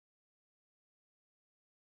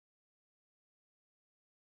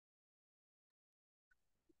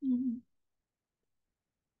Mhm.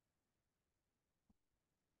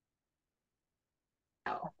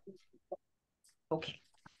 Oh, okay.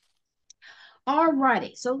 All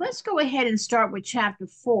righty. So let's go ahead and start with chapter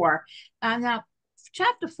 4. Now,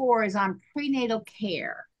 chapter 4 is on prenatal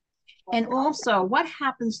care and also what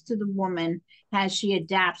happens to the woman as she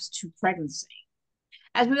adapts to pregnancy.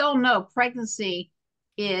 As we all know, pregnancy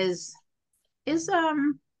is is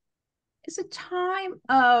um is a time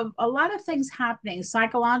of a lot of things happening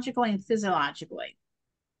psychologically and physiologically.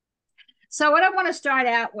 So what I want to start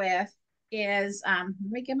out with is let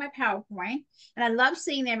me get my PowerPoint. And I love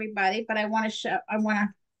seeing everybody, but I want to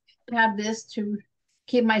have this to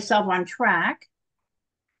keep myself on track.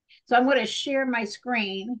 So I'm going to share my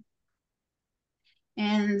screen.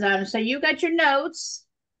 And so you got your notes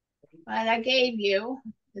that I gave you.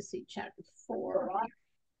 Let's see, chapter 4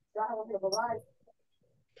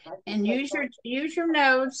 and use your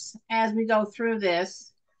notes as we go through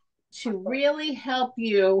this to really help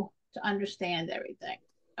you to understand everything.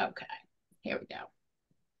 Okay, here we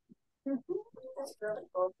go.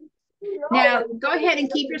 Now go ahead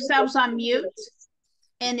and keep yourselves on mute.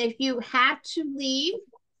 And if you have to leave,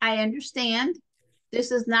 I understand.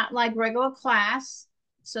 This is not like regular class.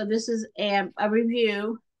 So this is a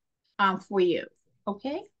review for you.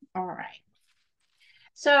 Okay? All right.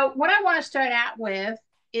 So what I want to start out with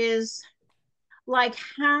is like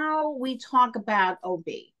how we talk about OB.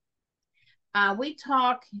 We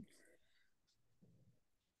talk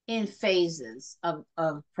in phases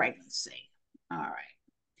of pregnancy. All right.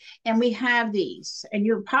 And we have these, and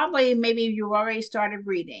you probably, maybe you already started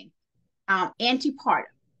reading antepartum.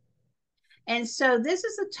 And so this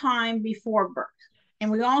is the time before birth.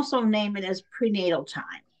 And we also name it as prenatal time.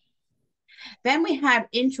 Then we have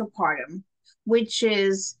intrapartum, which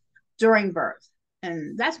is during birth.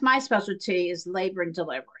 And that's my specialty is labor and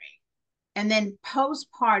delivery. And then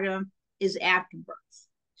postpartum is after birth.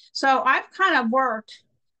 So I've kind of worked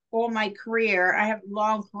all my career. I have a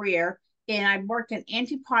long career and I've worked in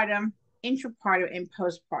antepartum, intrapartum, and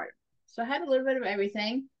postpartum. So I had a little bit of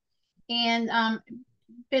everything and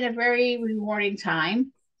been a very rewarding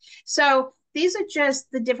time. So these are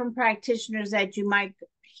just the different practitioners that you might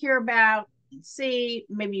hear about and see.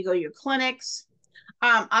 Maybe you go to your clinics,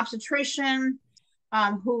 obstetrician,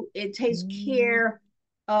 who it takes care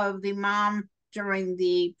of the mom during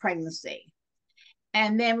the pregnancy.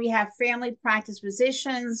 And then we have family practice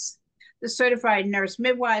physicians, the certified nurse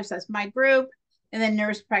midwives, that's my group, and then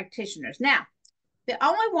nurse practitioners. Now, the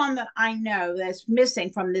only one that I know that's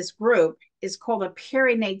missing from this group is called a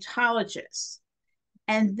perinatologist.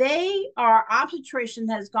 And they are obstetrician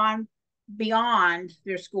has gone beyond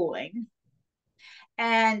their schooling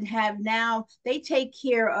and have now they take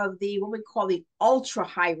care of the what we call the ultra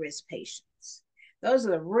high risk patients. Those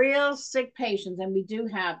are the real sick patients, and we do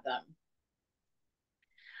have them.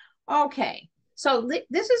 Okay, so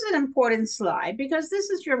this is an important slide because this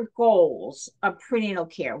is your goals of prenatal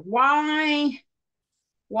care. Why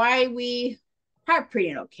we have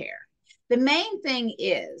prenatal care? The main thing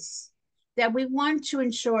is that we want to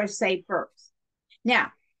ensure safe birth.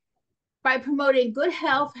 Now, by promoting good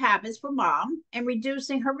health habits for mom and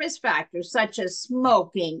reducing her risk factors such as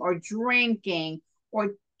smoking or drinking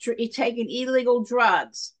or taking illegal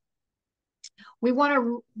drugs. We want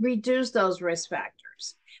to reduce those risk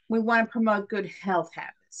factors. We want to promote good health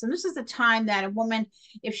habits. And this is the time that a woman,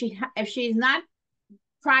 if she's not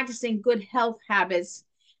practicing good health habits,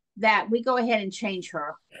 that we go ahead and change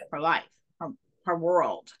her life, her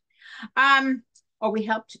world, or we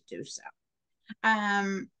help to do so.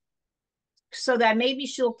 Um, so that maybe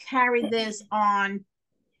she'll carry this on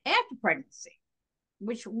after pregnancy,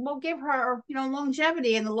 which will give her,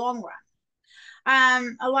 longevity in the long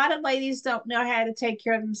run. A lot of ladies don't know how to take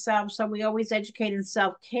care of themselves, so we always educate in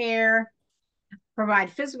self-care,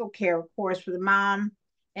 provide physical care, of course, for the mom,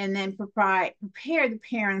 and then prepare the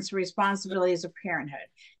parents' responsibilities of parenthood.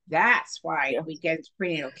 That's why we get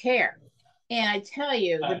prenatal care. And I tell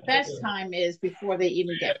you, the best time is before they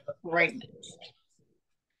even get pregnant.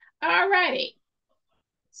 All righty.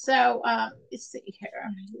 So let's see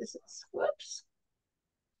here. This is whoops.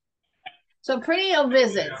 So prenatal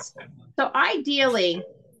visits. So ideally,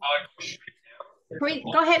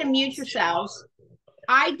 go ahead and mute yourselves.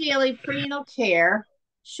 Ideally, prenatal care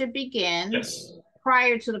should begin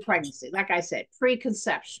prior to the pregnancy. Like I said,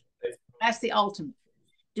 preconception. That's the ultimate.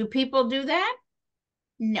 Do people do that?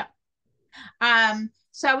 No.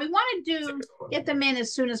 So we want to get them in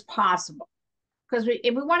as soon as possible because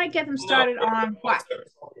if we want to get them started on what?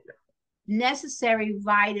 Necessary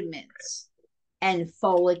vitamins and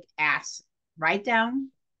folic acid. Write down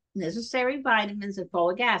necessary vitamins and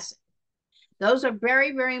folic acid. Those are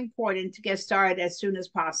very, very important to get started as soon as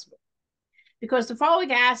possible. Because the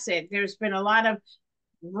folic acid, there's been a lot of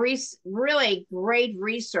really great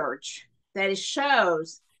research that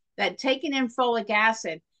shows that taking in folic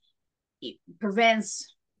acid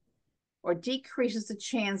prevents or decreases the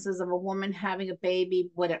chances of a woman having a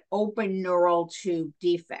baby with an open neural tube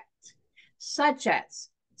defect, such as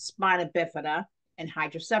spina bifida and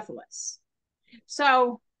hydrocephalus.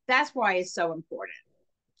 So that's why it's so important.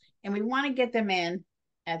 And we want to get them in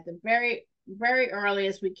at the very, very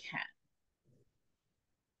earliest we can.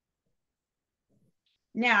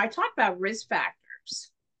 Now, I talked about risk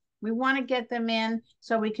factors. We want to get them in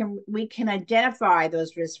so we can identify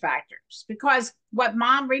those risk factors, because what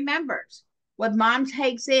mom remembers, what mom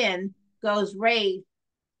takes in goes right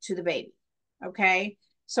to the baby. Okay,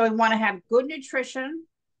 so we want to have good nutrition,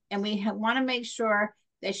 and we want to make sure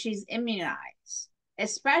that she's immunized,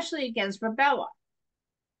 especially against rubella.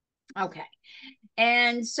 Okay,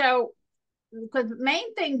 and so because the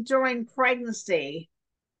main thing during pregnancy,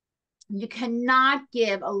 you cannot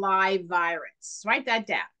give a live virus. Write that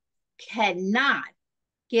down. Cannot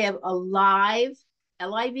give a live,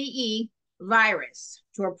 L-I-V-E, virus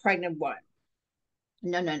to a pregnant woman.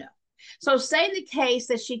 No, no, no. So say in the case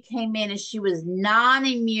that she came in and she was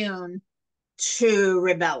non-immune to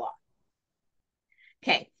rubella.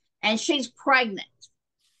 Okay, and she's pregnant.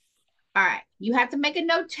 All right, you have to make a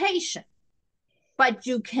notation, but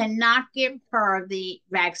you cannot give her the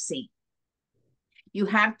vaccine. You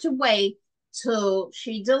have to wait till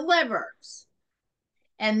she delivers.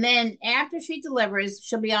 And then after she delivers,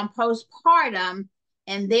 she'll be on postpartum,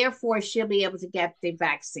 and therefore she'll be able to get the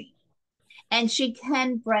vaccine. And she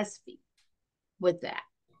can breastfeed with that.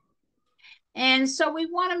 And so we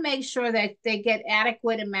want to make sure that they get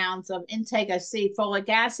adequate amounts of intake. I see folic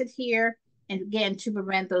acid here, and again, to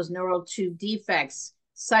prevent those neural tube defects,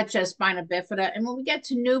 such as spina bifida. And when we get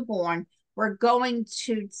to newborn, we're going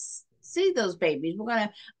to see those babies. We're going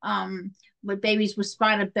to, with babies with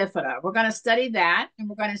spina bifida, we're going to study that, and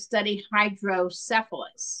we're going to study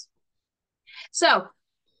hydrocephalus. So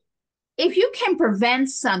if you can prevent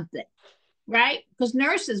something, right? Because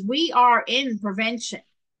nurses, we are in prevention.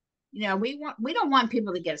 You know, we don't want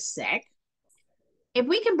people to get sick. If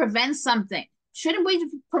we can prevent something, shouldn't we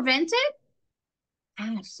prevent it?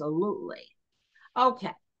 Absolutely.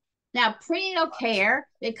 Okay. Now, prenatal care,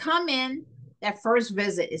 they come in, that first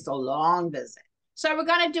visit is a long visit. So we're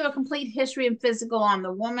going to do a complete history and physical on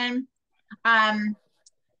the woman. I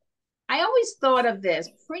always thought of this.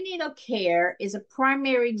 Prenatal care is a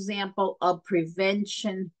primary example of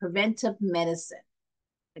preventive medicine.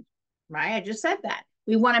 Right? I just said that.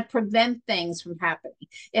 We want to prevent things from happening.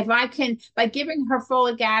 If I can, by giving her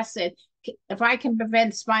folic acid, if I can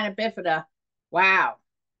prevent spina bifida, wow,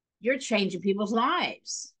 you're changing people's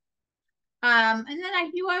lives. And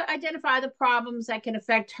then you identify the problems that can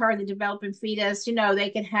affect her, the developing fetus. You know, they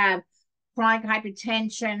can have chronic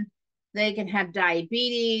hypertension, they can have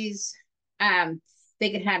diabetes, they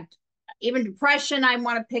can have even depression. I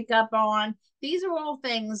want to pick up on. These are all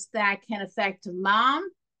things that can affect mom,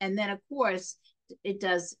 and then of course it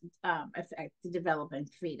does affect the developing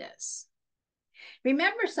fetus.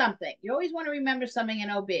 Remember something. You always want to remember something in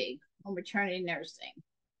OB, on maternity nursing.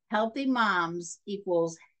 Healthy moms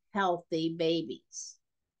equals healthy babies.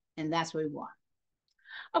 And that's what we want.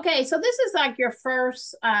 Okay, so this is like your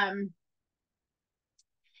first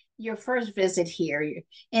visit here.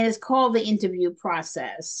 And it's called the interview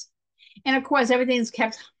process. And of course, everything's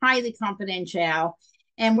kept highly confidential.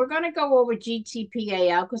 And we're going to go over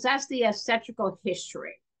GTPAL because that's the obstetrical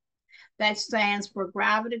history. That stands for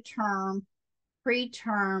gravid term,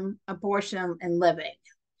 preterm, abortion, and living.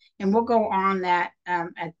 And we'll go on that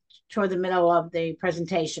toward the middle of the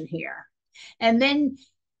presentation here. And then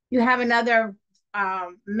you have another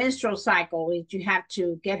menstrual cycle. You have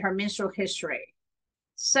to get her menstrual history.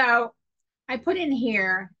 So I put in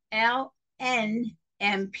here LNMP,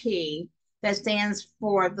 that stands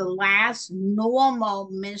for the last normal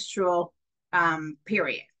menstrual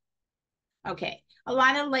period. Okay, a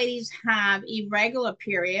lot of ladies have irregular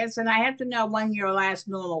periods, and I have to know when your last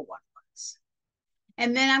normal one was.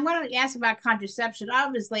 And then I'm going to ask about contraception.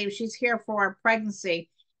 Obviously, if she's here for a pregnancy,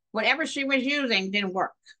 whatever she was using didn't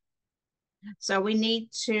work. So we need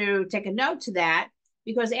to take a note to that,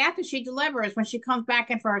 because after she delivers, when she comes back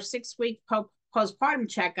in for her 6-week postpartum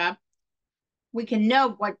checkup, we can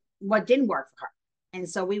know what didn't work for her. And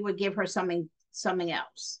so we would give her something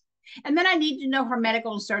else. And then I need to know her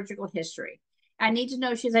medical and surgical history. I need to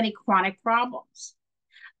know if she has any chronic problems.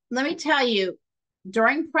 Let me tell you,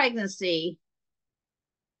 during pregnancy,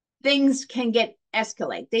 things can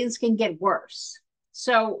escalate. Things can get worse.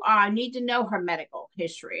 So I need to know her medical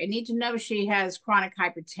history. I need to know if she has chronic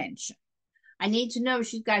hypertension. I need to know if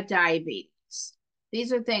she's got diabetes.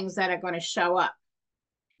 These are things that are going to show up,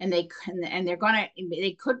 and they're going to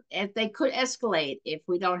they could escalate if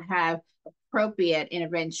we don't have appropriate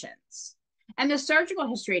interventions. And the surgical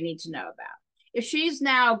history I need to know about. If she's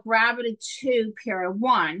now gravida 2, period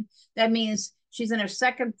 1, that means she's in her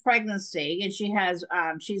second pregnancy and she has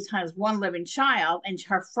one living child, and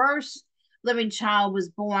her first living child was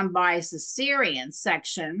born by a cesarean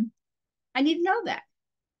section. I need to know that.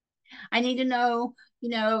 I need to know,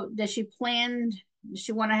 does she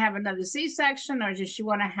want to have another C-section, or does she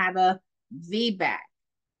want to have a VBAC?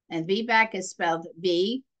 And VBAC is spelled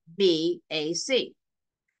VBAC.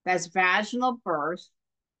 That's vaginal birth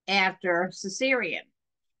after cesarean.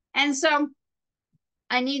 And so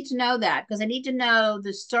I need to know that because I need to know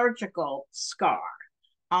the surgical scar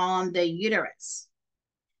on the uterus.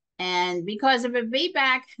 And because if a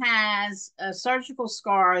VBAC has a surgical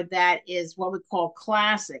scar that is what we call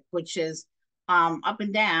classic, which is up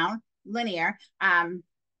and down, linear,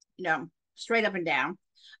 straight up and down,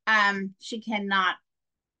 she cannot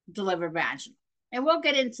deliver vaginal. And we'll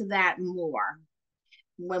get into that more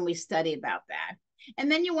when we study about that.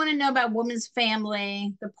 And then you want to know about woman's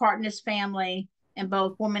family, the partner's family, and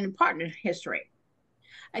both woman and partner history.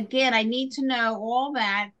 Again, I need to know all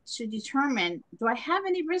that to determine, do I have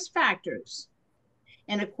any risk factors?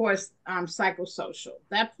 And of course, psychosocial.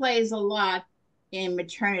 That plays a lot in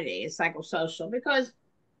maternity, psychosocial, because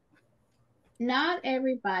not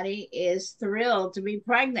everybody is thrilled to be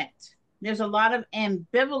pregnant. There's a lot of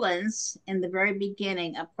ambivalence in the very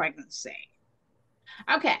beginning of pregnancy.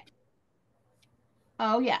 Okay.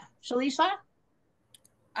 Oh, yeah. Shalisa?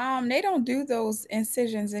 They don't do those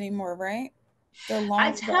incisions anymore, right? The I long, the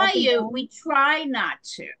up tell and you, down. we try not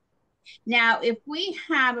to. Now, if we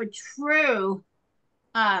have a true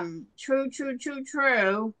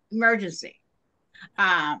emergency.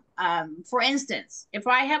 For instance, if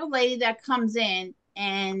I have a lady that comes in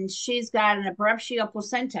and she's got an abruptio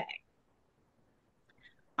placentae,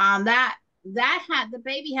 the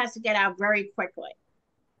baby has to get out very quickly.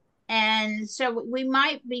 And so we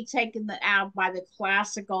might be taking the out by the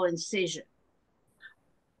classical incision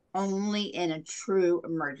only in a true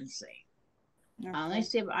emergency. Let me Okay.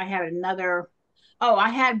 see if I had another. Oh, I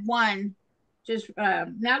had one just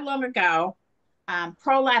not long ago.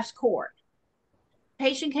 Prolapse cord.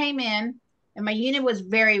 Patient came in, and my unit was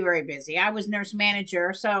very, very busy. I was nurse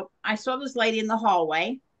manager, so I saw this lady in the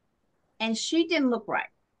hallway, and she didn't look right.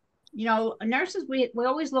 Nurses, we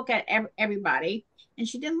always look at everybody, and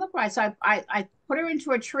she didn't look right. So I put her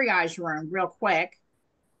into a triage room real quick,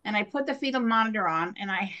 and I put the fetal monitor on, and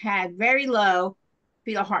I had very low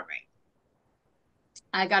fetal heart rate.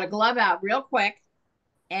 I got a glove out real quick,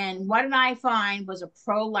 and what did I find was a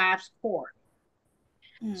prolapse cord.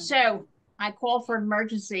 Mm. So I called for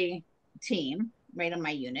emergency team right on my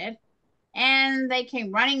unit, and they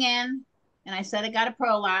came running in, and I said I got a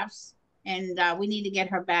prolapse, and we need to get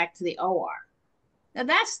her back to the OR. Now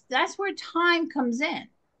that's where time comes in,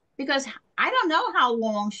 because I don't know how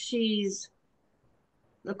long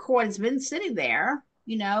the cord has been sitting there,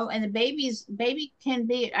 and the baby can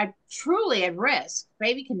be truly at risk.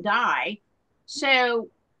 Baby can die. So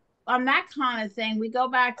on that kind of thing, we go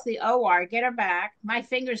back to the OR, get her back. My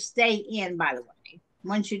fingers stay in, by the way,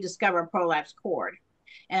 once you discover a prolapse cord,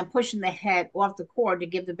 and I'm pushing the head off the cord to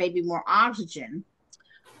give the baby more oxygen.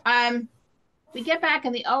 We get back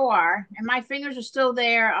in the OR, and my fingers are still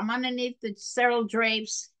there. I'm underneath the sterile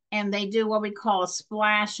drapes, and they do what we call a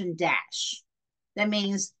splash and dash. That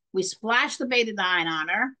means we splash the betadine on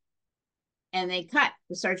her, and they cut.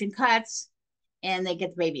 The surgeon cuts, and they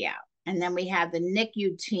get the baby out. And then we have the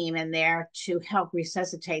NICU team in there to help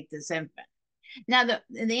resuscitate this infant. Now,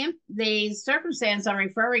 the circumstance I'm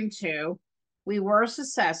referring to, we were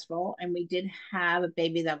successful, and we did have a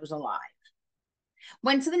baby that was alive.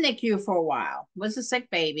 Went to the NICU for a while. Was a sick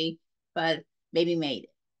baby, but baby made it.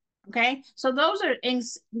 Okay, so those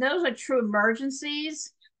are true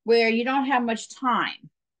emergencies where you don't have much time.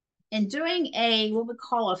 And doing what we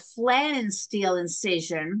call a Flanigan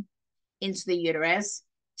incision into the uterus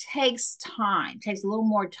takes time, takes a little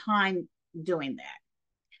more time doing that.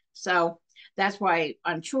 So that's why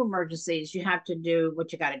on true emergencies, you have to do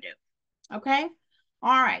what you got to do. Okay.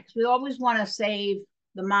 All right. We always want to save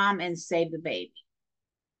the mom and save the baby.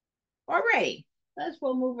 All right.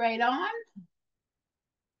 We'll move right on.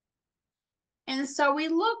 And so we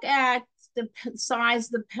look at the size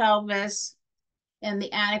of the pelvis and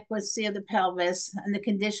the adequacy of the pelvis and the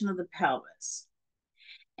condition of the pelvis.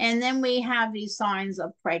 And then we have these signs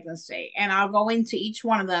of pregnancy, and I'll go into each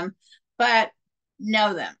one of them. But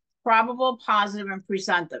know them: probable, positive, and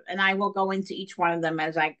presumptive. And I will go into each one of them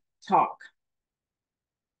as I talk.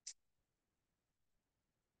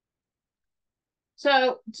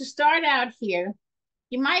 So to start out here,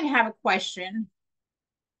 you might have a question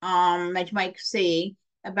that you might see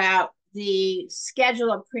about the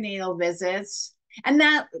schedule of prenatal visits. And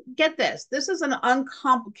now get this, this is an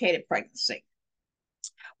uncomplicated pregnancy.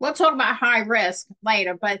 We'll talk about high risk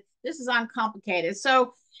later, but this is uncomplicated.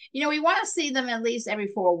 So, we want to see them at least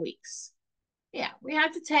every 4 weeks. Yeah, we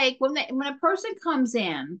have to take when a person comes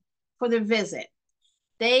in for the visit,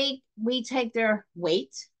 we take their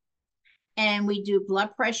weight and we do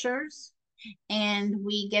blood pressures and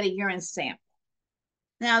we get a urine sample.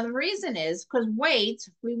 Now, the reason is because weight,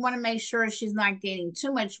 we want to make sure she's not gaining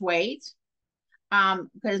too much weight,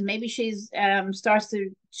 because maybe she's starts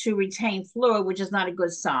to retain fluid, which is not a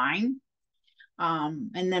good sign.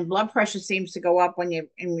 And then blood pressure seems to go up when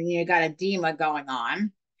you got edema going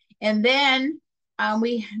on. And then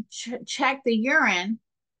we check the urine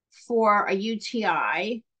for a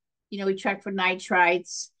UTI. We check for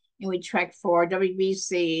nitrites, and we check for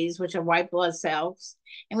WBCs, which are white blood cells,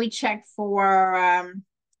 and we check for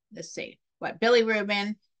let's see,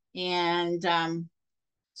 bilirubin, and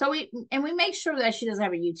so we make sure that she doesn't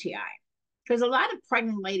have a UTI, because a lot of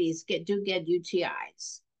pregnant ladies do get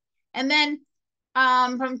UTIs. And then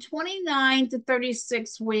from 29 to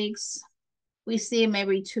 36 weeks, we see them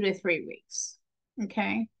every 2 to 3 weeks.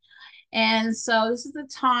 Okay. And so this is the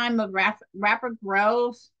time of rapid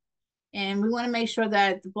growth. And we want to make sure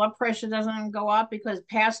that the blood pressure doesn't go up, because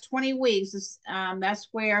past 20 weeks, that's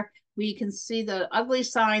where we can see the ugly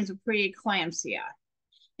signs of preeclampsia.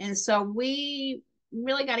 And so we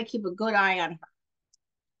really got to keep a good eye on her.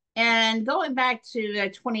 And going back to the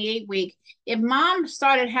 28 week, if mom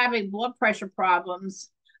started having blood pressure problems,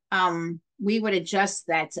 we would adjust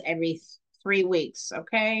that to every 3 weeks.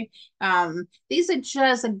 Okay. These are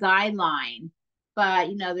just a guideline, but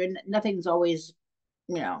nothing's always,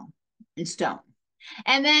 in stone.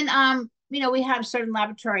 And then, we have certain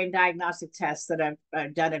laboratory and diagnostic tests that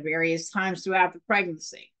I've done at various times throughout the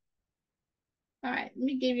pregnancy. All right, let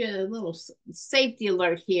me give you a little safety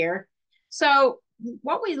alert here. So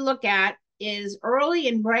what we look at is early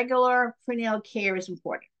and regular prenatal care is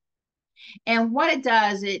important. And what it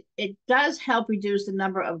does help reduce the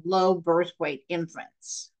number of low birth weight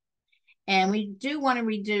infants. And we do want to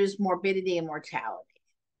reduce morbidity and mortality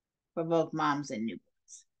for both moms and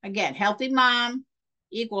newborns. Again, healthy mom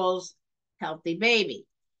equals healthy baby.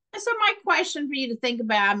 And so my question for you to think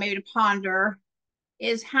about, maybe to ponder,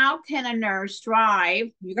 is how can a nurse strive,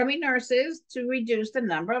 you're going to be nurses, to reduce the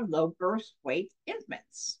number of low birth weight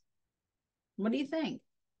infants? What do you think?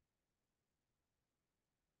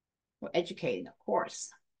 We're educating, of course.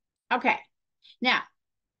 Okay, now,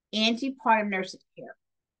 antepartum nursing care.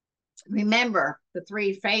 Remember the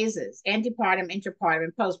 3 phases: antepartum, interpartum,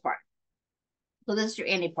 and postpartum. So this is your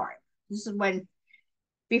antepartum. This is when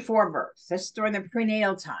before birth. That's during the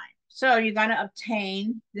prenatal time. So you're going to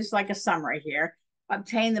obtain, this is like a summary here,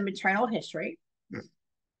 obtain the maternal history,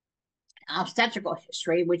 obstetrical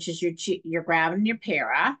history, which is your gravid and your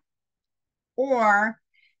para, or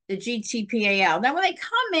the GTPAL. Now, when they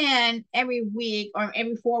come in every week or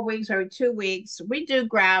every 4 weeks or every 2 weeks, we do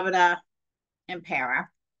gravida and para.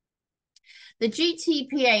 The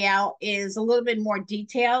GTPAL is a little bit more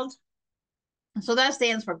detailed. So that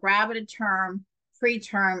stands for gravida term,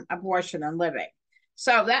 preterm, abortion, and living.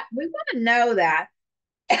 So that we want to know that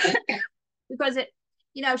because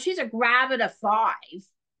she's a gravida 5,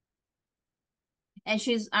 and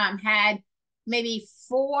she's had maybe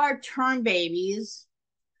 4 term babies,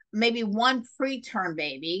 maybe 1 preterm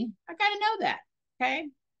baby. I got to know that. Okay.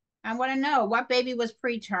 I want to know what baby was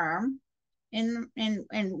preterm and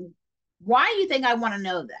why do you think I want to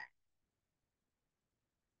know that?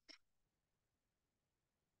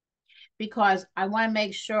 Because I want to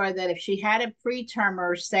make sure that if she had a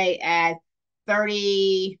pretermer, say at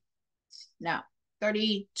 32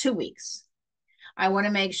 weeks, I want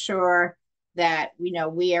to make sure that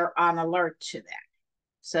we are on alert to that,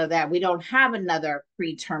 so that we don't have another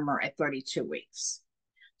pretermer at 32 weeks.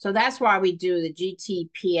 So that's why we do the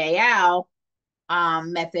GTPAL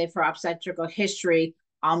method for obstetrical history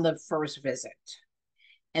on the first visit.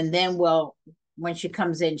 And then when she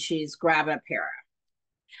comes in, she's gravid para.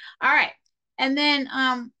 All right. And then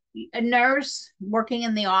a nurse working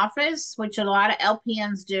in the office, which a lot of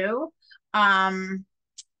LPNs do,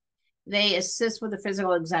 they assist with the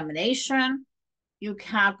physical examination. You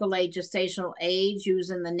calculate gestational age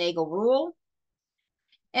using the Nagel rule.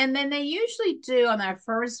 And then they usually do, on their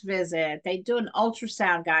first visit, they do an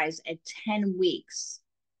ultrasound, guys, at 10 weeks.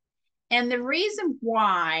 And the reason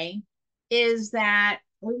why is that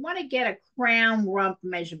we want to get a crown rump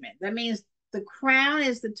measurement. That means the crown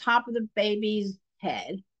is the top of the baby's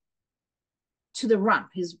head to the rump,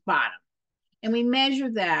 his bottom. And we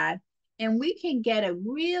measure that, and we can get a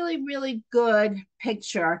really, really good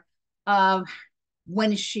picture of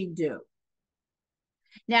when is she due.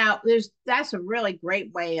 Now, that's a really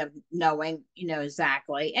great way of knowing,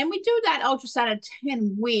 exactly. And we do that ultrasound at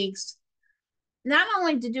 10 weeks, not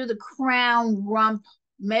only to do the crown rump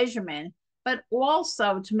measurement, but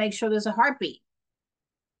also to make sure there's a heartbeat.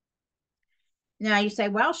 Now you say,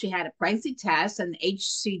 well, she had a pregnancy test and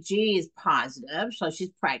HCG is positive, so she's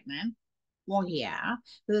pregnant. Well, yeah,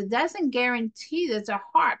 but it doesn't guarantee there's a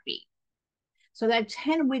heartbeat. So that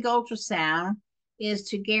 10-week ultrasound is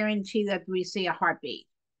to guarantee that we see a heartbeat.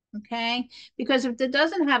 Okay, because if it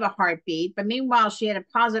doesn't have a heartbeat, but meanwhile she had a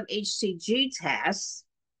positive HCG test,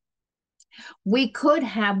 we could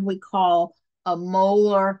have what we call a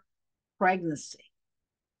molar pregnancy,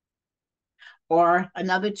 or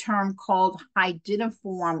another term called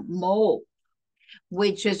hydatidiform mold,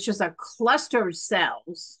 which is just a cluster of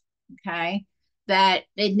cells, okay, that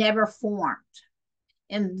it never formed.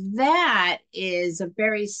 And that is a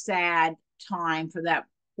very sad time for that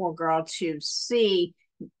poor girl to see,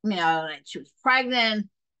 that she was pregnant,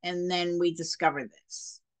 and then we discovered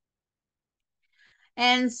this.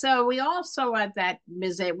 And so we also at that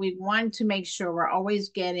visit, we want to make sure we're always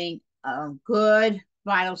getting a good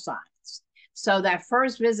vital signs. So that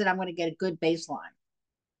first visit, I'm going to get a good baseline.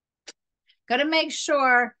 Got to make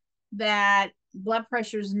sure that blood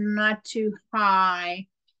pressure is not too high,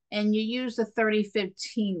 and you use the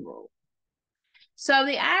 30-15 rule. So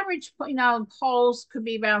the average, pulse could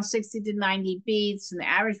be about 60 to 90 beats, and the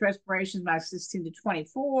average respiration is about 16 to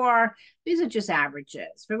 24. These are just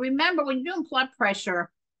averages. But remember, when you're doing blood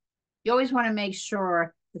pressure, you always want to make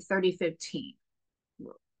sure the 30-15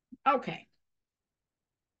 rule. Okay.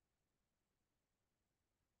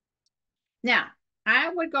 Now,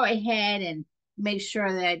 I would go ahead and make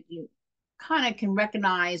sure that you kind of can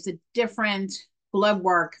recognize the different blood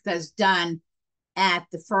work that's done at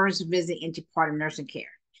the first visit into postpartum nursing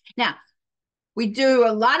care. Now, we do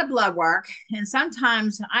a lot of blood work, and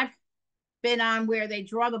sometimes I've been on where they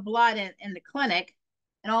draw the blood in the clinic,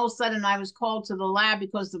 and all of a sudden I was called to the lab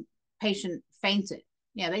because the patient fainted.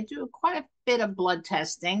 Yeah, they do quite a bit of blood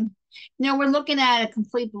testing. We're looking at a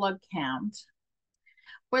complete blood count.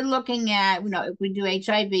 We're looking at, if we do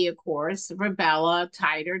HIV, of course, rubella,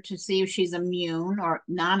 titer to see if she's immune or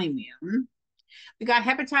non-immune. We got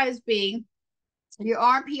hepatitis B. Your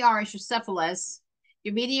RPR is your syphilis.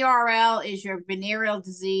 Your VDRL is your venereal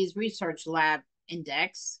disease research lab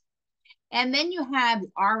index. And then you have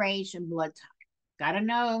RH and blood type. Got to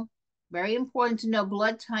know, very important to know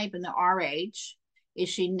blood type and the RH. Is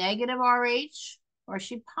she negative RH or is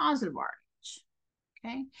she positive RH?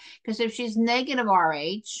 Okay, because if she's negative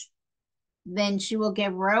RH, then she will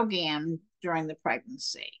get RhoGAM during the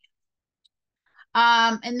pregnancy.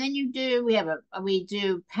 And then we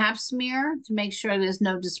do pap smear to make sure there's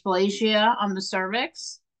no dysplasia on the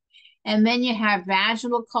cervix. And then you have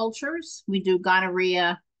vaginal cultures. We do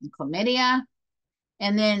gonorrhea and chlamydia.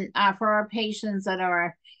 And then for our patients that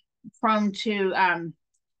are prone to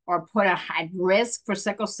or put a high risk for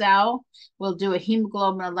sickle cell, we'll do a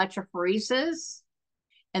hemoglobin electrophoresis.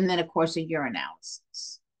 And then, of course, a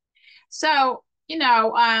urinalysis. So,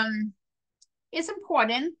 it's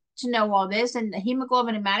important to know all this. And the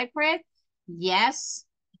hemoglobin hematocrit, yes,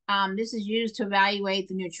 this is used to evaluate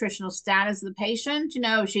the nutritional status of the patient.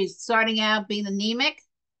 If she's starting out being anemic,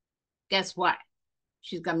 guess what?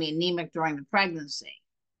 She's going to be anemic during the pregnancy.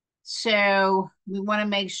 So we want to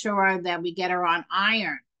make sure that we get her on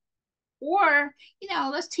iron. Or,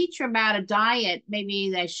 let's teach her about a diet,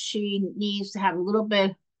 maybe that she needs to have a little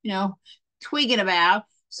bit, tweaking about,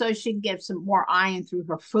 so she can get some more iron through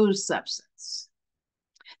her food substance.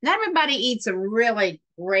 Not everybody eats a really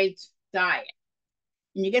great diet,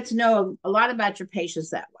 and you get to know a lot about your patients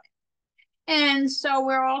that way. And so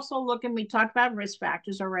we're also looking, we talked about risk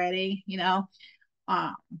factors already, do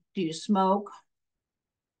you smoke,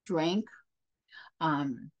 drink,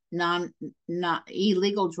 not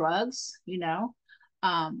illegal drugs, we've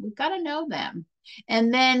got to know them.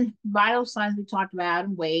 And then vital signs we talked about,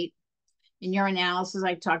 and weight, and urinalysis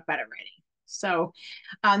I talked about already. So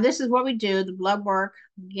this is what we do, the blood work,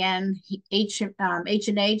 again,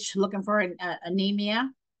 H&H, looking for anemia.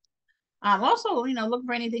 Also, looking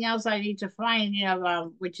for anything else I need to find,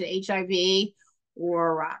 which is HIV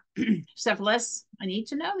or syphilis. I need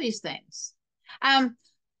to know these things.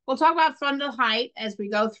 We'll talk about fundal height as we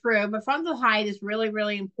go through, but fundal height is really,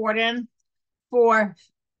 really important for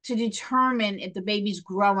to determine if the baby's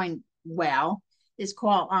growing well. Is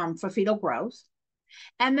called for fetal growth.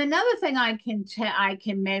 And another thing I can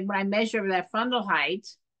when I measure that fundal height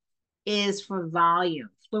is for volume,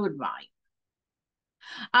 fluid volume.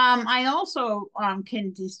 I also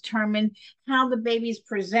can determine how the baby's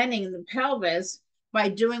presenting in the pelvis by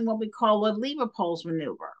doing what we call a lever pulse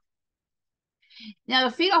maneuver. Now,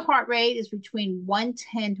 the fetal heart rate is between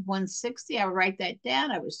 110 to 160. I would write that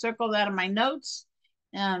down. I would circle that in my notes,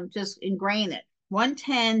 just ingrain it.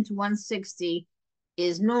 110 to 160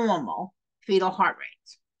 is normal fetal heart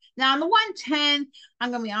rate. Now, on the 110, I'm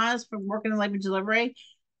going to be honest, from working in labor and delivery,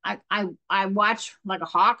 I watch like a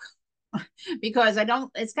hawk because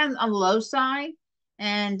it's kind of on the low side.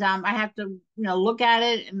 And I have to, look at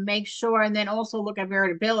it and make sure, and then also look at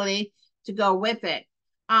variability to go with it.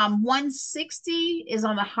 160 is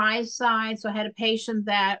on the high side. So I had a patient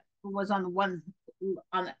that was on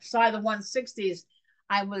the side of the 160s.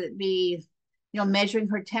 I would be, measuring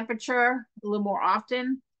her temperature a little more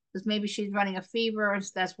often because maybe she's running a fever. So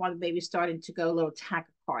that's why the baby's starting to go a little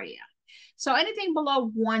tachycardia. So anything below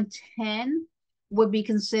 110 would be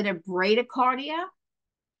considered bradycardia,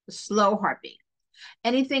 slow heartbeat.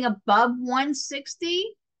 Anything above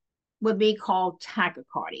 160 would be called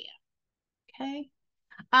tachycardia. Okay.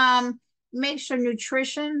 Make sure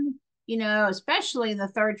nutrition, especially in the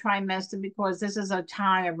third trimester, because this is a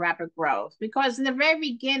time of rapid growth. Because in the very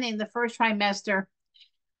beginning, the first trimester,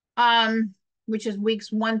 which is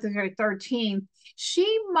weeks 1 through 13,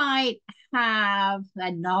 she might have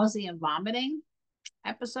that nausea and vomiting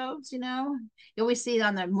episodes. You always see it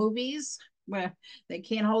on the movies where they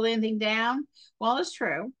can't hold anything down. Well, it's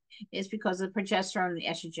true. It's because of progesterone and the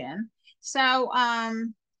estrogen. So,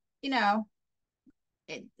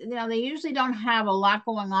 they usually don't have a lot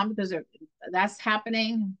going on because that's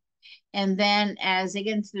happening. And then as they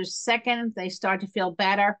get into their second, they start to feel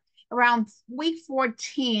better. Around week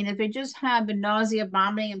 14, if they just have the nausea,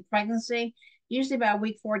 vomiting, and pregnancy, usually about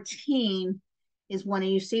week 14 is when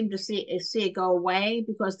you seem to see it go away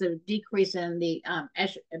because the decrease in the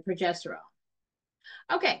progesterone.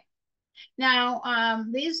 Okay, now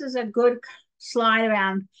this is a good slide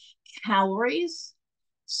around calories.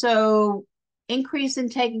 So increase in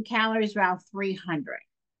taking calories around 300.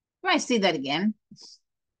 You might see that again.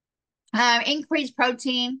 Increased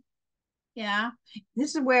protein. Yeah,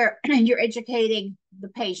 this is where you're educating the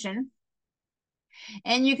patient.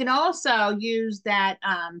 And you can also use that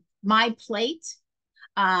My Plate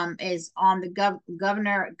is on the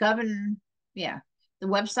the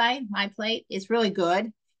website, My Plate. It's really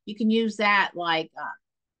good. You can use that like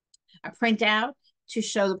a printout to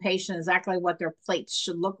show the patient exactly what their plates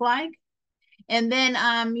should look like. And then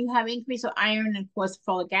you have increase of iron and, of course,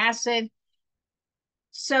 folic acid,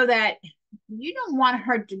 so that you don't want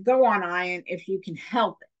her to go on iron if you can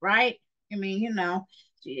help it, right? I mean,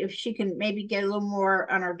 if she can maybe get a little more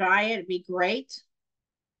on her diet, it'd be great.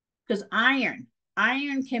 Because iron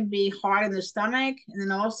can be hard in the stomach, and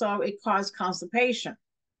then also it causes constipation.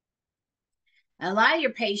 And a lot of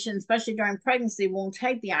your patients, especially during pregnancy, won't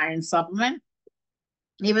take the iron supplement,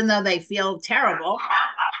 even though they feel terrible.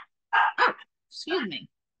 Oh, excuse me.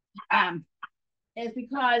 Is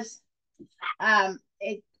because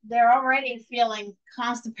they're already feeling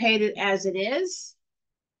constipated as it is,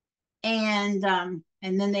 and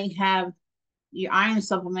then they have your iron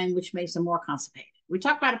supplement, which makes them more constipated. We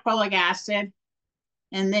talked about folic acid,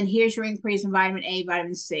 and then here's your increase in vitamin A,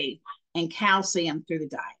 vitamin C, and calcium through the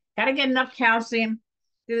diet. Got to get enough calcium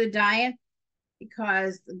through the diet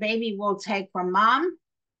because the baby will take from mom,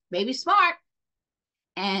 baby smart,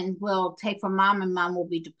 and will take from mom, and mom will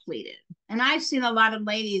be depleted. And I've seen a lot of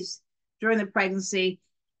ladies during the pregnancy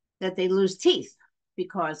that they lose teeth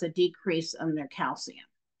because of decrease in their calcium.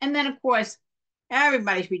 And then, of course,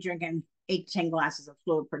 everybody should be drinking 8 to 10 glasses of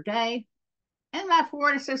fluid per day. And about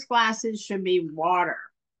 4 to 6 glasses should be water,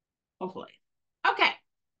 hopefully. Okay.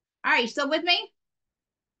 All right, you still with me?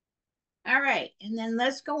 All right, and then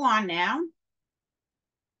let's go on now.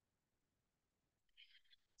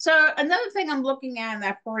 So another thing I'm looking at in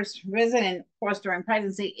that first visit, and of course during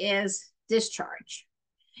pregnancy, is discharge.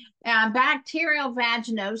 Bacterial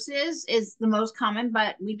vaginosis is the most common,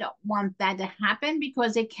 but we don't want that to happen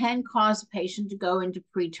because it can cause a patient to go into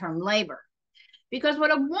preterm labor. Because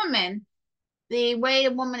with a woman, the way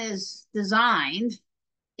a woman is designed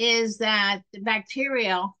is that the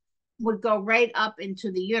bacterial would go right up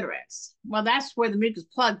into the uterus. Well, that's where the mucus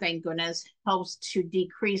plug, thank goodness, helps to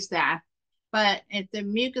decrease that. But if the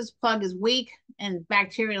mucus plug is weak and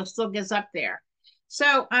bacterial still gets up there.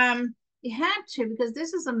 So you have to, because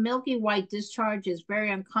this is a milky white discharge, is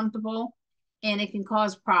very uncomfortable, and it can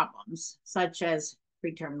cause problems such as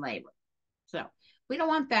preterm labor. So we don't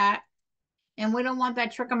want that. And we don't want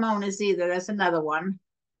that trichomonas either. That's another one.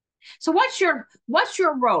 So what's your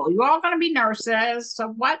role? You're all going to be nurses. So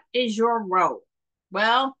what is your role?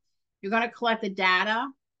 Well, you're going to collect the data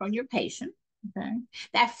from your patient. Okay.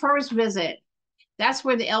 That first visit, that's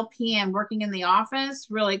where the LPN working in the office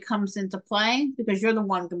really comes into play because you're the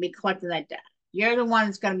one going to be collecting that data. You're the one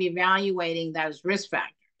that's going to be evaluating those risk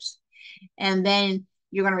factors. And then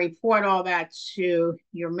you're going to report all that to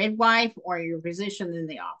your midwife or your physician in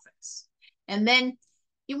the office. And then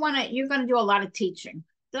you're going to do a lot of teaching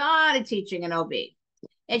in OB,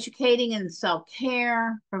 educating in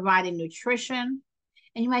self-care, providing nutrition.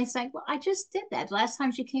 And you might say, well, I just did that last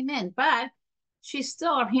time she came in, but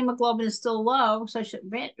her hemoglobin is still low. So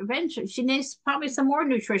eventually she needs probably some more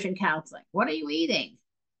nutrition counseling. What are you eating?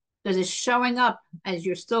 Because it's showing up as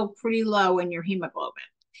you're still pretty low in your hemoglobin.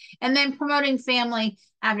 And then promoting family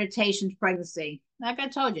adaptations pregnancy. Like I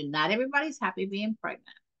told you, not everybody's happy being pregnant.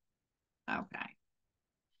 Okay.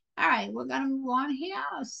 All right, we're going to move on here.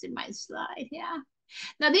 Let's see my slide here.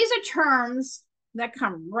 Now, these are terms that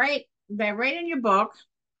they're right in your book.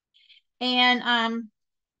 And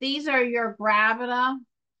these are your gravida.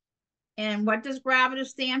 And what does gravida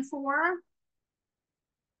stand for?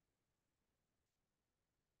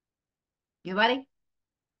 Anybody?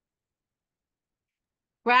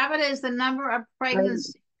 Gravida is the number of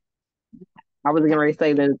pregnancies. I was going to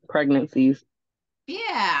say the pregnancies.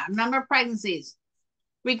 Yeah, number of pregnancies,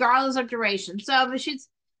 regardless of duration. So if she's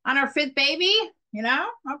on her 5th baby,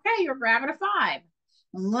 okay, you're gravida 5.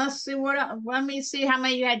 And let me see how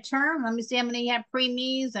many you had term. Let me see how many you had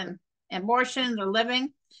preemies and abortions or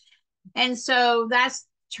living. And so that's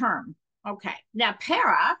term. Okay. Now,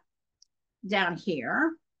 para down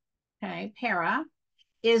here, okay, para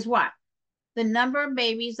is what? The number of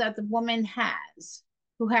babies that the woman has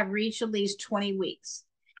who have reached at least 20 weeks.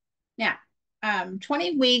 Now,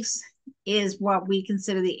 20 weeks is what we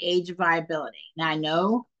consider the age of viability. Now, I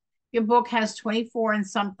know your book has 24 in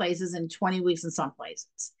some places and 20 weeks in some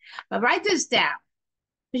places, but write this down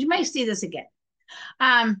because you may see this again.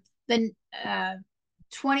 The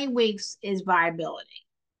 20 weeks is viability.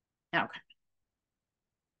 Okay.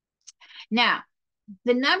 Now,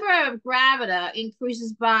 the number of gravida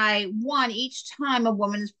increases by 1 each time a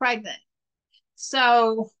woman is pregnant.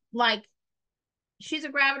 So, like, she's a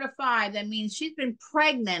gravida 5. That means she's been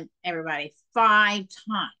pregnant, everybody, 5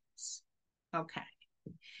 times. Okay.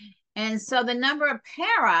 And so the number of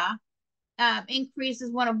para increases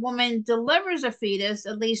when a woman delivers a fetus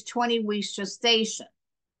at least 20 weeks gestation.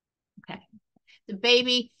 Okay. The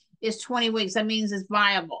baby is 20 weeks. That means it's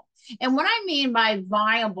viable. And what I mean by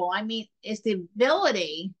viable, I mean it's the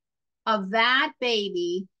ability of that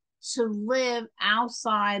baby to live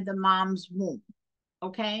outside the mom's womb.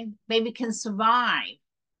 Okay. Baby can survive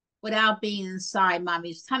without being inside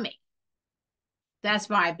mommy's tummy. That's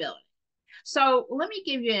viability. So let me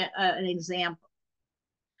give you an example.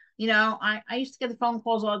 I used to get the phone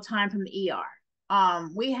calls all the time from the ER.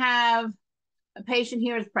 We have a patient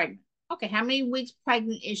here is pregnant. Okay, how many weeks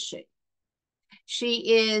pregnant is she?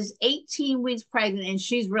 She is 18 weeks pregnant and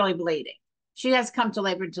she's really bleeding. She has come to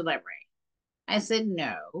labor and delivery. I said,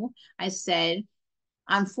 no. I said,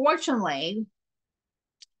 unfortunately,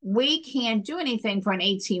 we can't do anything for an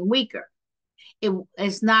 18-weeker.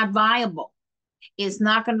 It's not viable. It's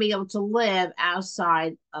not going to be able to live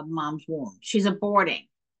outside of mom's womb. She's aborting.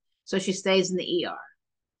 So she stays in the ER.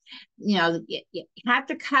 You have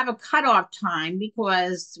to have a cutoff time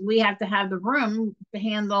because we have to have the room to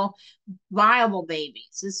handle viable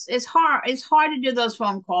babies. It's hard. It's hard to do those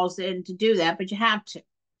phone calls and to do that, but you have to.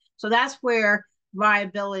 So that's where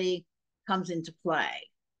viability comes into play.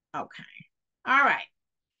 Okay. All right.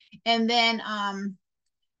 And then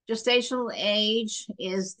gestational age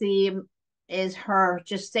is the age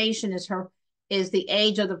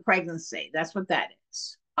of the pregnancy. That's what that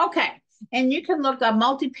is. Okay. And you can look up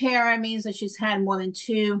multi-para means that she's had more than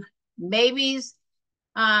 2 babies.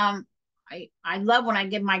 I love when I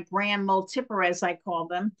get my grand multiparas, I call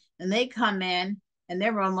them, and they come in and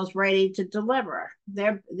they're almost ready to deliver.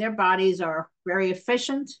 Their bodies are very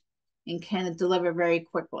efficient and can deliver very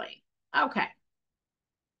quickly. Okay.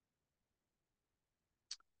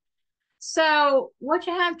 So what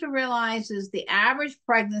you have to realize is the average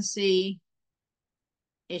pregnancy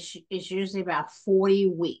is usually about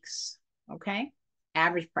 40 weeks. Okay,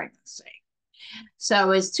 average pregnancy.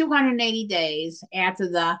 So it's 280 days after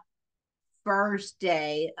the first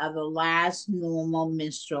day of the last normal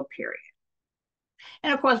menstrual period.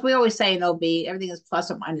 And of course, we always say in OB, everything is plus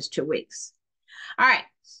or minus 2 weeks. All right.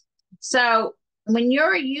 So when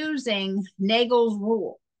you're using Nagel's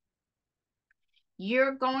rule,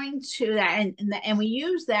 you're going to that, and we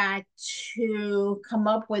use that to come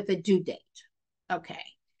up with a due date. Okay.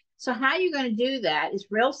 So how you're going to do that is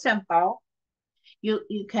real simple.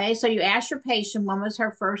 Okay, so you ask your patient when was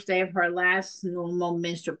her first day of her last normal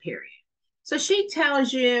menstrual period. So she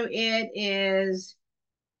tells you it is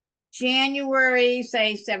January,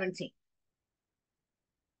 say 17th.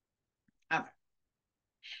 Okay.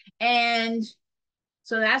 And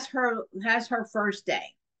so that's her first day.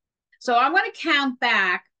 So I'm going to count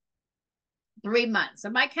back 3 months.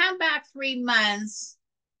 If I count back 3 months,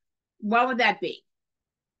 what would that be?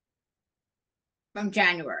 From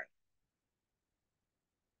January.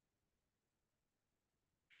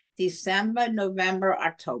 December, November,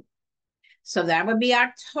 October. So that would be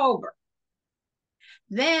October.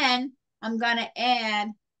 Then I'm going to add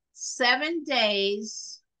 7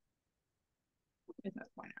 days.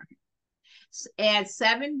 Add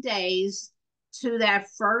 7 days to that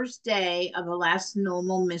first day of the last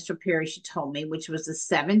normal menstrual period she told me, which was the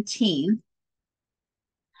 17th.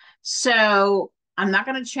 So I'm not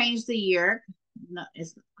going to change the year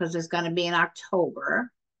because it's going to be in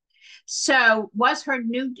October. So what's her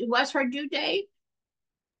due date?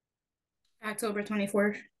 October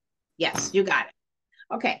 24th. Yes, you got it.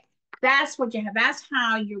 Okay. That's what you have. That's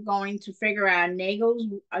how you're going to figure out Nagel's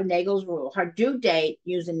rule, her due date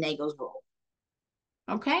using Nagel's rule.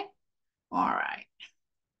 Okay? All right.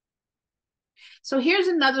 So here's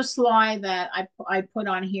another slide that I put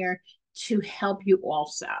on here to help you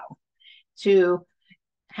also to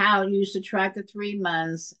how you subtract the 3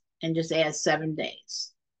 months and just add 7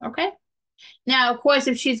 days. Okay? Now, of course,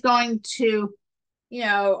 if she's going to,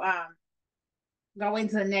 go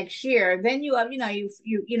into the next year, then you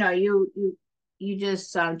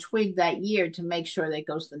just tweak that year to make sure that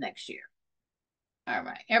goes to the next year. All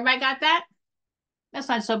right. Everybody got that? That's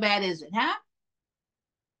not so bad, is it, huh?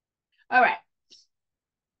 All right.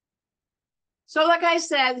 So like I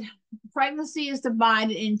said, pregnancy is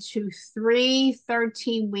divided into 3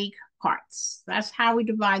 13-week parts. That's how we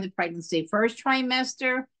divide the pregnancy. First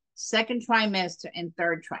trimester, second trimester, and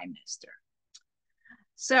third trimester.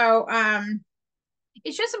 So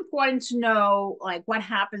it's just important to know like what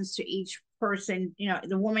happens to each person,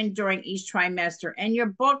 the woman during each trimester. And your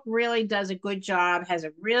book really does a good job, has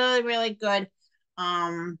a really, really good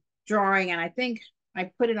drawing. And I think I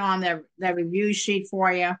put it on the review sheet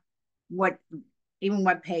for you, what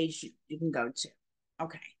page you can go to.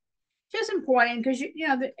 Okay. Just important because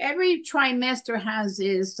every trimester has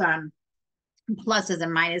its pluses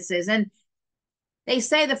and minuses. And they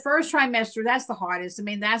say the first trimester, that's the hardest. I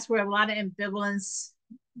mean, that's where a lot of ambivalence.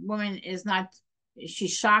 Woman is not,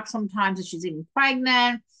 she's shocked sometimes that she's even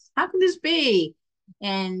pregnant. How can this be?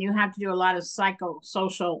 And you have to do a lot of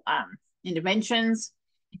psychosocial interventions.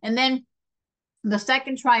 And then the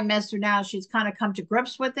second trimester, now she's kind of come to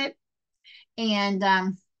grips with it. And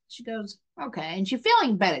she goes, okay. And she's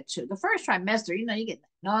feeling better too. The first trimester, you get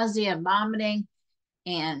nausea, vomiting,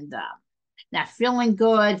 and not feeling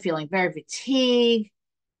good, feeling very fatigued.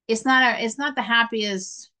 It's not the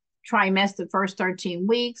happiest trimester, first 13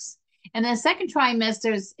 weeks. And then second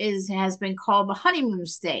trimester has been called the honeymoon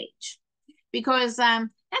stage because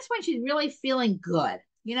that's when she's really feeling good.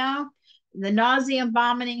 The nausea and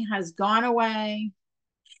vomiting has gone away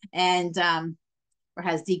and or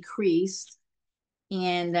has decreased,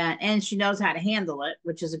 and she knows how to handle it,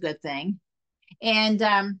 which is a good thing. And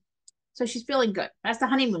so she's feeling good. That's the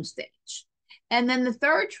honeymoon stage. And then the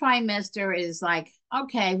third trimester is like,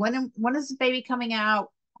 okay, when is the baby coming out?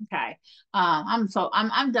 Okay, I'm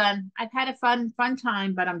done. I've had a fun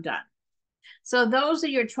time, but I'm done. So those are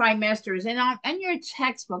your trimesters. And on your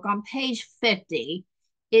textbook on page 50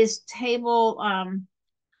 is table,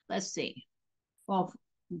 let's see, well,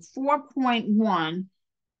 4.1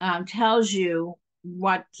 tells you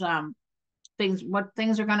what things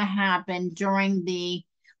are going to happen during the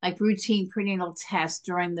routine prenatal tests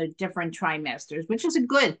during the different trimesters, which is a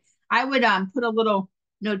good. I would put a little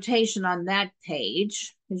notation on that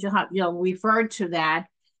page because you'll refer to that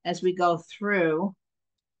as we go through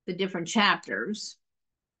the different chapters.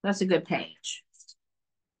 That's a good page.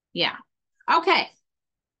 Yeah. Okay.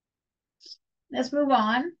 Let's move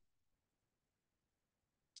on.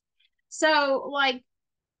 So,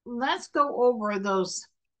 let's go over those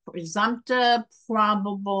presumptive,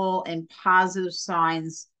 probable, and positive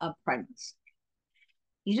signs of pregnancy.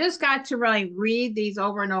 You just got to really read these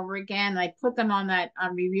over and over again. I put them on that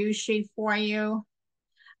review sheet for you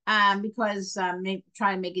because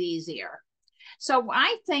try to make it easier. So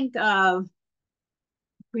I think of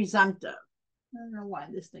presumptive. I don't know why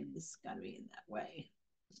this thing is got to be in that way.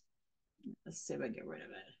 Let's see if I get rid of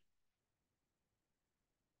it.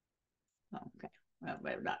 Okay.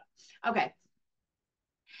 maybe not. Okay.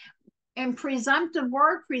 In presumptive,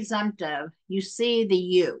 word presumptive, you see the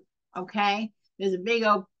U, okay? There's a big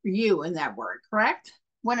old U in that word, correct?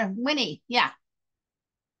 Winnie, yeah.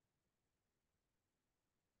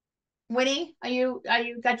 Winnie, are you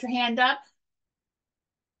got your hand up?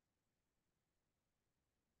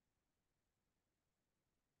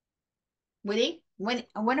 Winifred?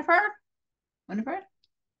 Winifred?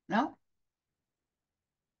 No?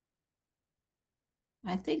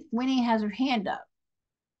 I think Winnie has her hand up.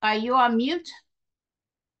 Are you on mute?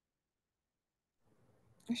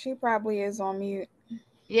 She probably is on mute.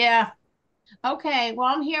 Yeah. Okay. Well,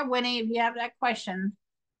 I'm here, Winnie, if you have that question.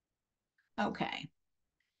 Okay.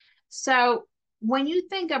 So when you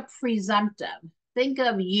think of presumptive, think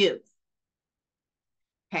of you.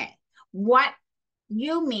 Okay. What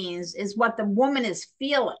you means is what the woman is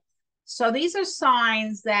feeling. So these are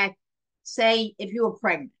signs that say if you were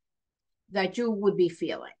pregnant, that you would be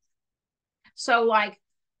feeling. So like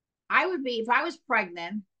I would be, if I was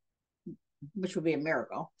pregnant, which would be a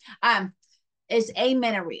miracle, is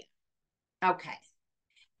amenorrhea. Okay.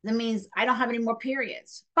 That means I don't have any more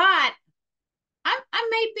periods. But I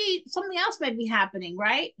may be, something else may be happening,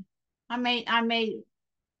 right? I may,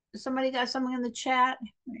 somebody got something in the chat?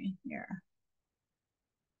 Right here.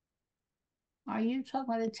 Are you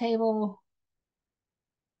talking about the table?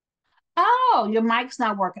 Oh, your mic's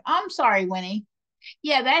not working. I'm sorry, Winnie.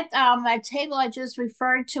 Yeah, that table I just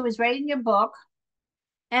referred to is right in your book.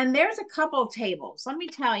 And there's a couple of tables. Let me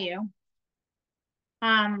tell you.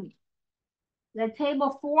 The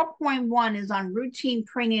table 4.1 is on routine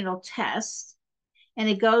prenatal tests, and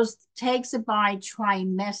it takes it by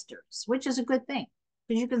trimesters, which is a good thing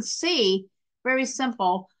because you can see very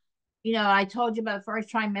simple. You know, I told you about the first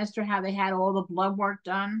trimester, how they had all the blood work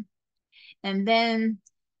done. And then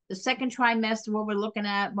the second trimester, what we're looking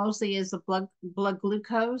at mostly is the blood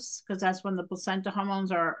glucose, because that's when the placenta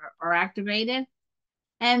hormones are activated.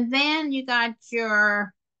 And then you got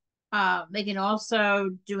your, they can also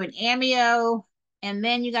do an amnio, and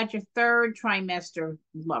then you got your third trimester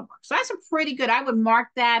blood work. So that's a pretty good, I would mark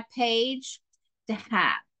that page to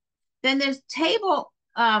have. Then there's table,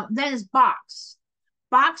 then is box.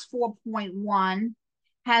 Box 4.1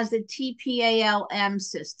 has the TPALM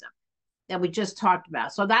system that we just talked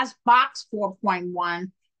about. So that's box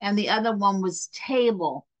 4.1, and the other one was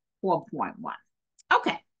table 4.1.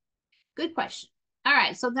 Okay, good question. All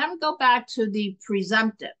right, so then we go back to the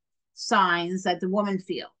presumptive signs that the woman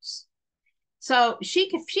feels. So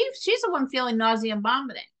she's the one feeling nausea and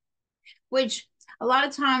vomiting, which a lot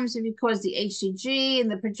of times because the HCG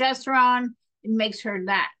and the progesterone, it makes her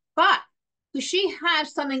that. But does she have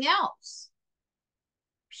something else?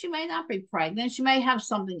 She may not be pregnant. She may have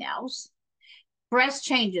something else. Breast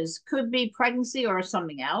changes could be pregnancy or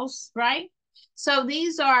something else, right? So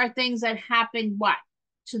these are things that happen what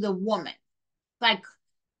to the woman, like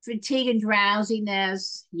fatigue and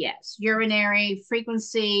drowsiness. Yes, urinary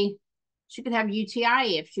frequency. She could have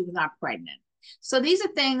UTI if she was not pregnant. So these are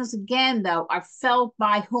things, again, though, are felt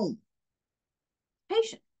by whom?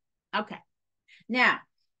 Patient. Okay. Now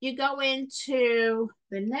you go into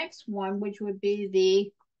the next one, which would be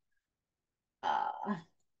the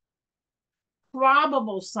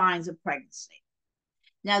probable signs of pregnancy.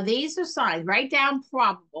 Now, these are signs, write down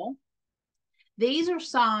probable. These are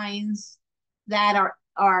signs that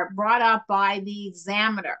are brought up by the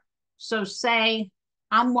examiner. So say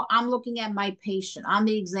I'm looking at my patient, I'm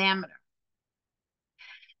the examiner.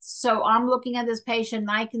 So I'm looking at this patient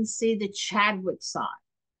and I can see the Chadwick sign.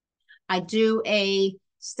 I do a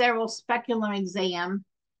sterile speculum exam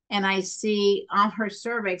and I see on her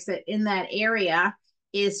cervix that in that area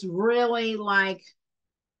is really like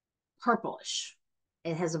purplish.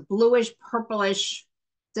 It has a bluish purplish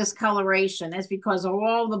discoloration. That's because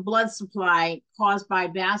all the blood supply caused by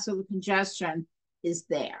vascular congestion is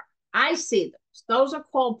there. I see those. Those are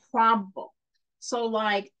called probable. So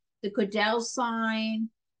like the Cudell sign,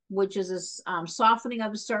 which is a softening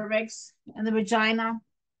of the cervix and the vagina,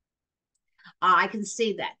 I can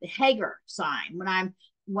see that. The Hager sign,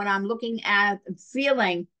 when I'm looking at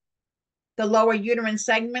feeling the lower uterine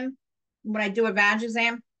segment, when I do a vag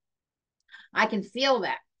exam, I can feel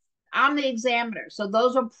that. I'm the examiner. So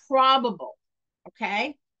those are probable.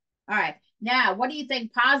 Okay. All right. Now, what do you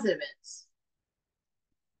think positive is?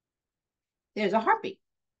 There's a heartbeat.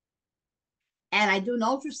 And I do an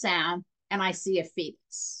ultrasound and I see a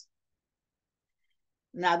fetus.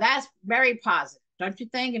 Now, that's very positive. Don't you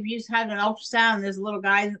think? If you had an ultrasound and there's a little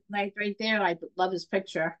guy right there, I love his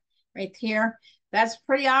picture right here. That's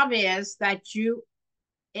pretty obvious that you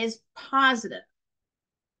is positive.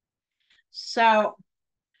 So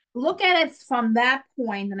look at it from that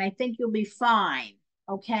point, and I think you'll be fine.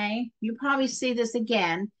 Okay. You probably see this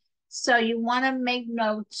again. So you want to make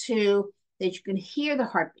note too that you can hear the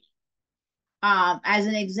heartbeat. As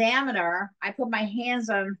an examiner, I put my hands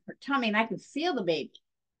on her tummy and I can feel the baby.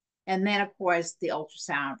 And then, of course, the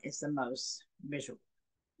ultrasound is the most visual.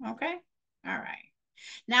 Okay. All right.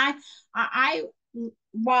 Now, I a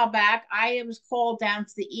while back, I was called down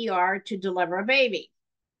to the ER to deliver a baby.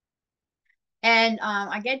 And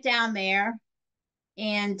I get down there,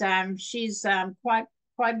 and she's quite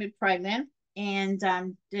a bit pregnant, and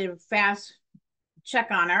did a fast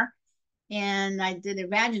check on her, and I did a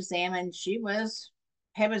vaginal exam, and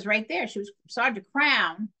head was right there. She was starting to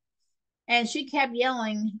crown, and she kept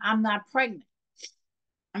yelling, "I'm not pregnant."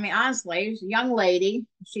 I mean, honestly, a young lady,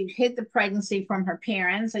 she hid the pregnancy from her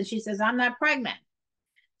parents, and she says, "I'm not pregnant."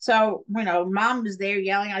 So, mom was there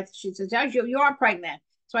yelling. She says, "Oh, you are pregnant."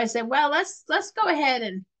 So I said, "Well, let's go ahead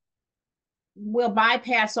and we'll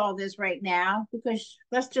bypass all this right now because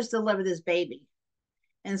let's just deliver this baby."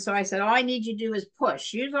 And so I said, all I need you to do is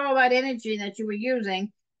use all that energy that you were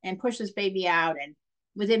using and push this baby out. And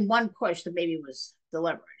within one push, the baby was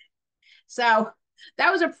delivered. So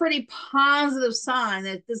that was a pretty positive sign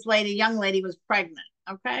that this young lady was pregnant.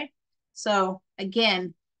 Okay. So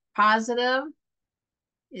again, positive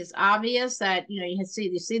is obvious that, you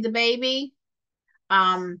see the baby.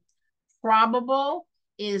 Probable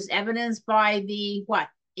is evidenced by the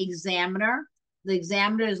examiner. The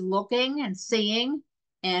examiner is looking and seeing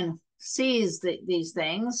and sees these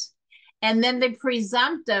things. And then the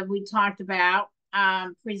presumptive we talked about,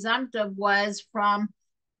 presumptive was from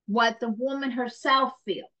what the woman herself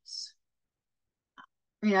feels.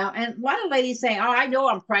 And a lot of ladies say, "Oh, I know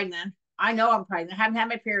I'm pregnant. I know I'm pregnant. I haven't had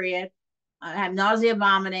my period. I have nausea,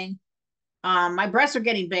 vomiting. My breasts are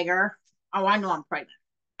getting bigger. Oh, I know I'm pregnant.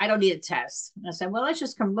 I don't need a test." And I said, well,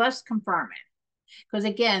 let's confirm it. Because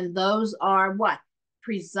again, those are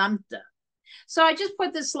presumptive. So I just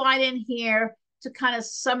put this slide in here to kind of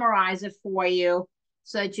summarize it for you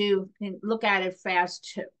so that you can look at it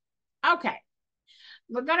fast too. Okay.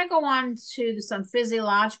 We're going to go on to some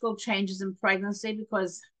physiological changes in pregnancy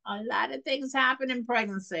because a lot of things happen in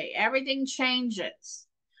pregnancy. Everything changes.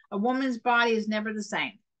 A woman's body is never the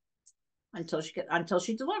same until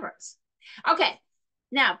she delivers. Okay.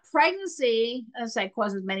 Now, pregnancy, as I said,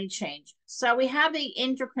 causes many changes. So we have the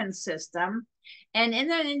endocrine system, and in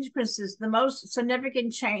that endocrine system, the most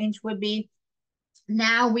significant change would be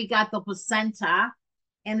now we got the placenta,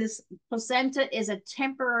 and this placenta is a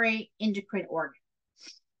temporary endocrine organ.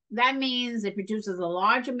 That means it produces a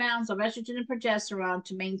large amounts of estrogen and progesterone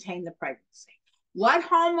to maintain the pregnancy. What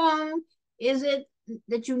hormone is it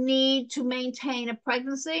that you need to maintain a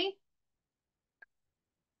pregnancy?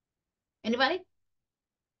 Anybody?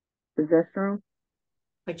 Progesterone.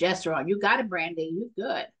 Progesterone. You got it, Brandy. You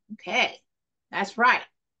good. Okay. That's right.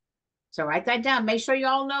 So write that down. Make sure you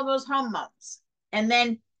all know those hormones. And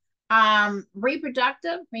then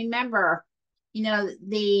reproductive, remember,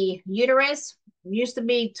 the uterus used to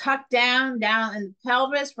be tucked down in the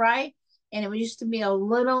pelvis, right? And it used to be a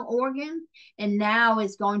little organ, and now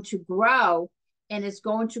it's going to grow, and it's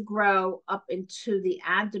going to grow up into the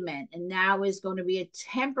abdomen, and now it's going to be a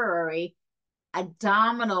temporary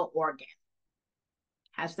abdominal organ.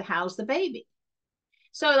 Has to house the baby.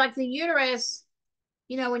 So like the uterus,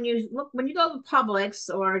 when you go to Publix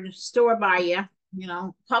or a store by you,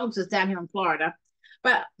 Publix is down here in Florida,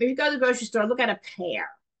 but if you go to the grocery store, look at a pear.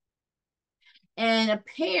 And a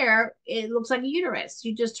pear, it looks like a uterus.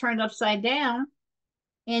 You just turn it upside down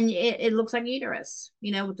and it looks like a uterus,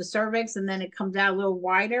 with the cervix, and then it comes out a little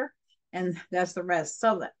wider, and that's the rest.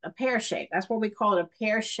 So a pear shape, that's what we call it, a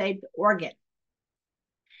pear-shaped organ.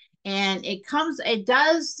 And it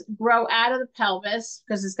does grow out of the pelvis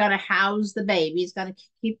because it's going to house the baby. It's going to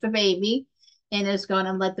keep the baby, and it's going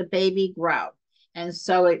to let the baby grow. And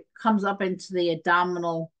so it comes up into the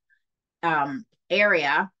abdominal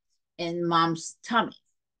area in mom's tummy.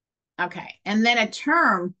 Okay. And then at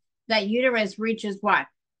term, that uterus reaches what?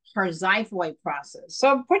 Her xiphoid process.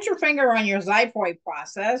 So put your finger on your xiphoid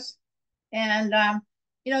process, and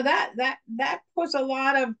that puts a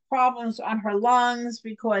lot of problems on her lungs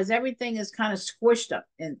because everything is kind of squished up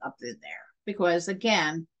in there. Because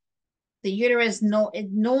again, the uterus it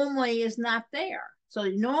normally is not there. So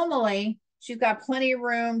normally she's got plenty of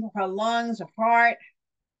room for her lungs, her heart,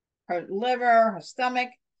 her liver, her stomach.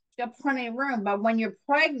 She's got plenty of room. But when you're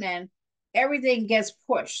pregnant, everything gets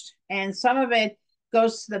pushed, and some of it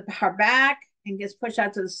goes to her back and gets pushed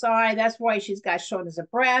out to the side. That's why she's got shortness of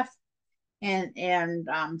breath. And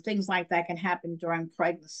things like that can happen during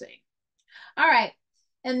pregnancy. All right.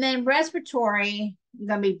 And then respiratory You're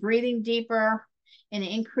going to be breathing deeper and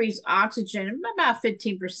increase oxygen about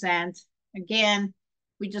 15%. Again,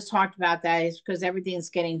 we just talked about that is because everything's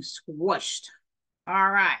getting squished.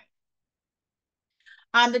 All right.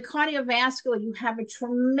 On the cardiovascular, you have a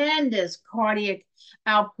tremendous cardiac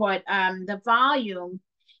output. The volume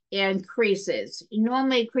increases. It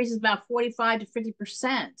normally increases about 45 to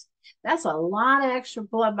 50%. That's a lot of extra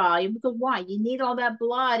blood volume because why? You need all that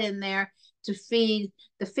blood in there to feed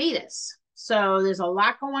the fetus. So there's a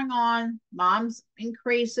lot going on. Mom's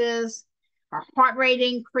increases, her heart rate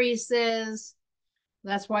increases.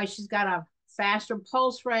 That's why she's got a faster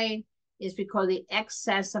pulse rate, is because the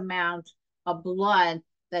excess amount of blood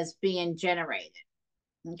that's being generated.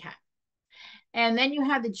 Okay. And then you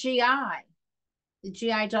have the GI. The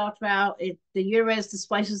GI talked about it, the uterus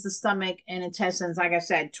displaces the stomach and intestines, like I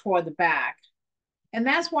said, toward the back. And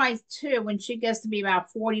that's why, too, when she gets to be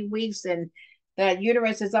about 40 weeks and the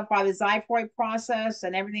uterus is up by the xiphoid process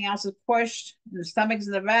and everything else is pushed, and the stomach's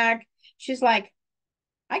in the back, she's like,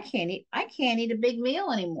 I can't eat a big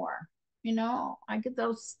meal anymore. You know, I get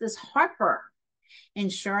this heartburn.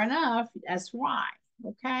 And sure enough, that's why.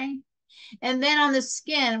 Okay. And then on the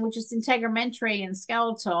skin, which is integumentary and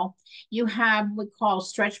skeletal, you have what we call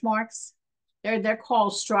stretch marks. They're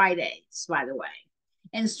called striates, by the way,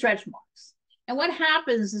 and stretch marks. And what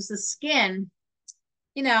happens is the skin,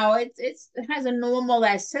 you know, it has a normal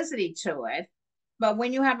elasticity to it, but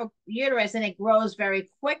when you have a uterus and it grows very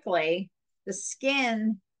quickly, the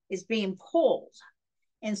skin is being pulled,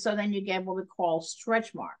 and so then you get what we call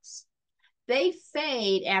stretch marks. They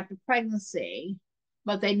fade after pregnancy,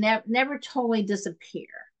 but they never totally disappear.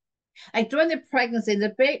 Like during the pregnancy,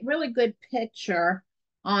 the really good picture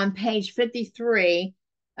on page 53,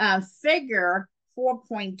 figure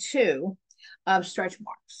 4.2 of stretch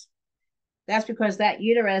marks. That's because that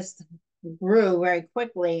uterus grew very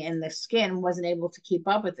quickly and the skin wasn't able to keep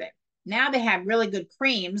up with it. Now they have really good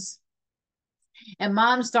creams, and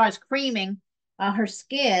mom starts creaming her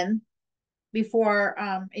skin before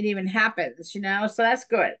it even happens, you know, so that's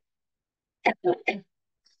good.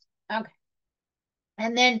 Okay.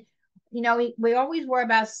 And then, you know, we always worry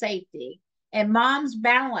about safety, and mom's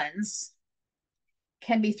balance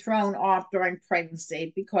can be thrown off during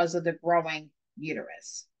pregnancy because of the growing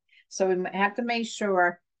uterus. So we have to make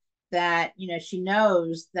sure that, you know, she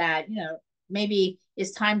knows that, you know, maybe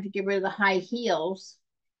it's time to get rid of the high heels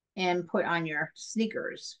and put on your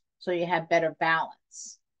sneakers so you have better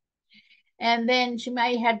balance. And then she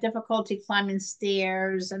might have difficulty climbing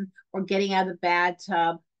stairs or getting out of the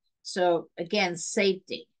bathtub. So again,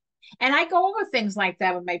 safety. And I go over things like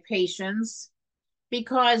that with my patients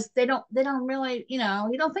because they don't really, you know,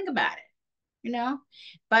 you don't think about it, you know.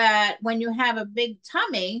 But when you have a big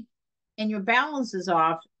tummy and your balance is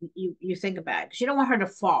off, you think about it because you don't want her to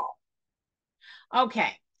fall.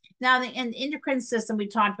 Okay. Now the endocrine system we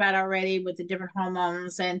talked about already with the different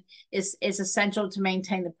hormones, and it's essential to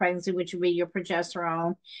maintain the pregnancy, which would be your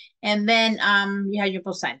progesterone, and then you have your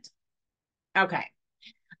placenta. Okay,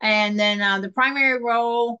 and then the primary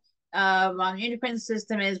role of the endocrine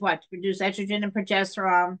system is what? To produce estrogen and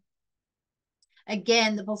progesterone.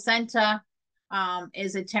 Again, the placenta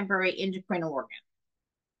is a temporary endocrine organ.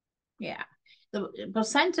 Yeah, the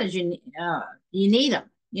placentas you need them.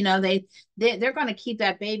 You know, they're going to keep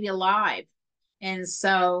that baby alive, and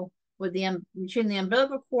so with the between the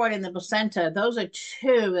umbilical cord and the placenta, those are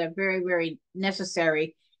two that are very, very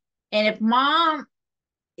necessary. And if mom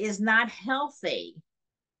is not healthy,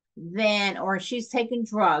 then or she's taking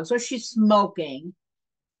drugs or she's smoking,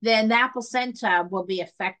 then that placenta will be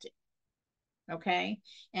affected. Okay,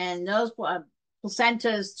 and those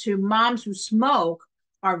placentas to moms who smoke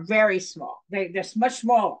are very small. They're much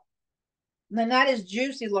smaller. They're not as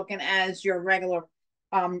juicy looking as your regular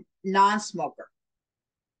non-smoker.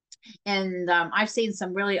 And I've seen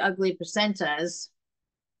some really ugly placentas,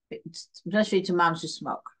 especially to moms who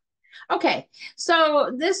smoke. Okay,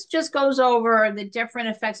 so this just goes over the different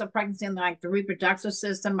effects of pregnancy, like the reproductive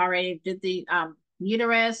system. I already did the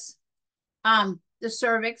uterus, the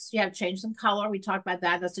cervix. You have change in color. We talked about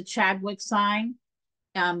that. That's a Chadwick sign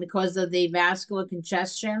because of the vascular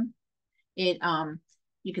congestion. It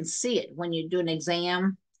you can see it when you do an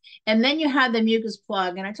exam. And then you have the mucus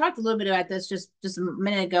plug. And I talked a little bit about this just a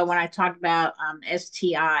minute ago when I talked about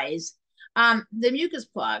STIs. The mucus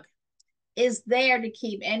plug is there to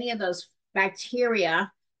keep any of those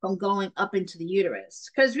bacteria from going up into the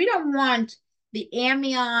uterus, because we don't want the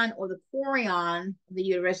amnion or the chorion of the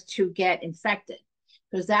uterus to get infected,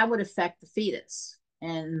 because that would affect the fetus.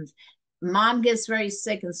 And mom gets very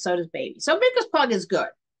sick and so does baby. So mucus plug is good.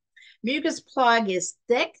 Mucus plug is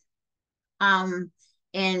thick, and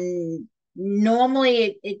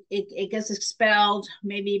Normally it gets expelled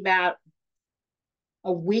maybe about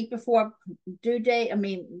a week before due date. I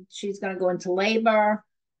mean, she's going to go into labor.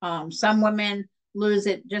 Some women lose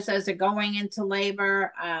it just as they're going into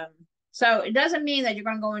labor. So it doesn't mean that you're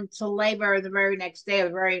going to go into labor the very next day or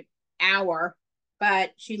the very hour,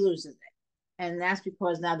 but she loses it. And that's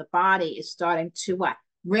because now the body is starting to what?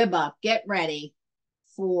 Rib up, get ready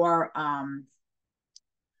for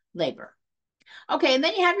labor. Okay, and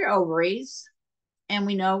then you have your ovaries. And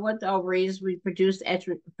we know what the ovaries, we produce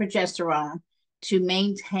progesterone to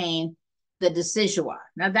maintain the decidua.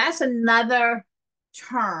 Now that's another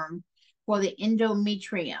term for the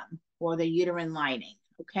endometrium or the uterine lining,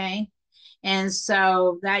 okay? And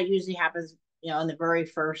so that usually happens, in the very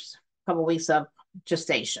first couple of weeks of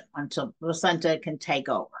gestation until placenta can take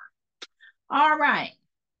over. All right,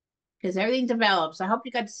 because everything develops. I hope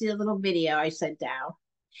you got to see a little video I sent down.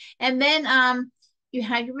 And then you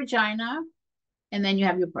have your vagina, and then you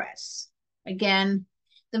have your breasts. Again,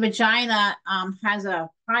 the vagina has a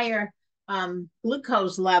higher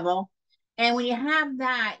glucose level. And when you have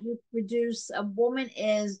that, a woman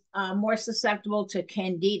is more susceptible to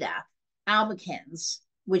Candida albicans,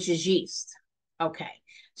 which is yeast. Okay,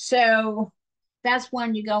 so that's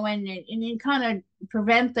when you go in and you kind of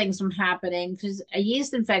prevent things from happening, because a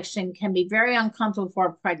yeast infection can be very uncomfortable for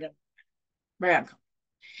a pregnant, very uncomfortable.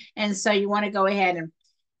 And so you want to go ahead and,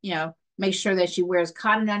 make sure that she wears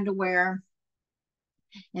cotton underwear,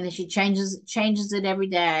 and that she changes it every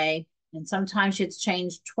day. And sometimes it's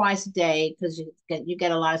changed twice a day because you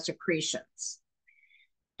get a lot of secretions.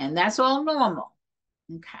 And that's all normal.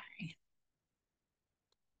 Okay.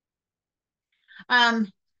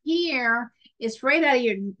 Here it's right out of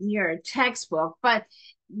your textbook, but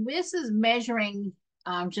this is measuring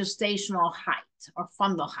gestational height or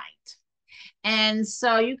fundal height. And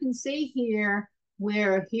so you can see here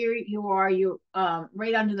where here you are,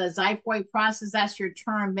 right under the xiphoid process, that's your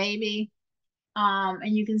term baby.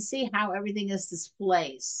 And you can see how everything is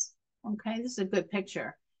displaced. Okay, this is a good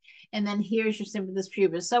picture. And then here's your symphysis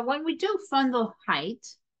pubis. So when we do fundal height,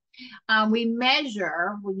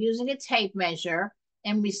 we're using a tape measure,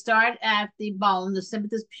 and we start at the bone, the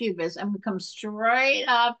symphysis pubis, and we come straight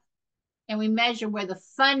up, and we measure where the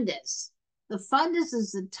fundus. The fundus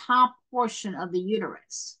is the top portion of the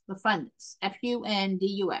uterus, the fundus,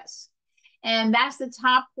 F-U-N-D-U-S. And that's the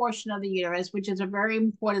top portion of the uterus, which is a very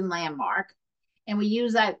important landmark. And we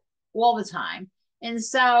use that all the time. And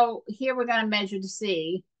so here we're going to measure to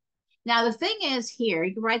see. Now, the thing is here,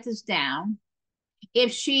 you can write this down.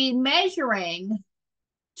 If she's measuring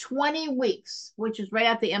 20 weeks, which is right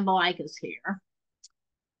at the umbilicus here,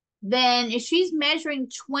 then if she's measuring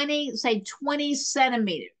 20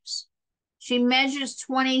 centimeters, she measures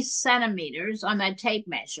 20 centimeters on that tape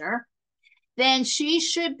measure, then she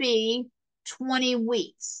should be 20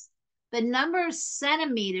 weeks. The number of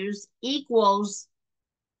centimeters equals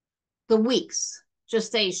the weeks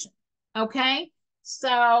gestation, okay?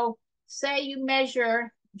 So say you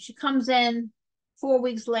measure, she comes in 4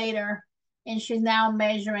 weeks later, and she's now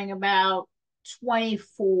measuring about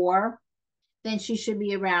 24, then she should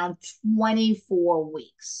be around 24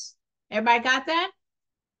 weeks. Everybody got that?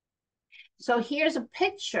 So here's a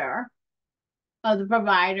picture of the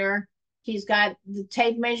provider. He's got the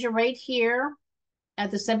tape measure right here at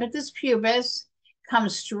the symphysis pubis,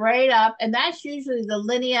 comes straight up, and that's usually the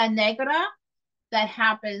linea nigra that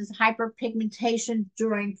happens, hyperpigmentation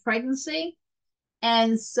during pregnancy.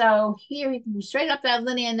 And so here you can straight up that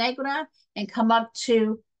linea nigra and come up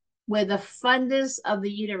to where the fundus of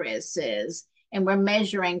the uterus is, and we're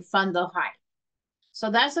measuring fundal height. So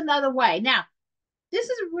that's another way. Now, this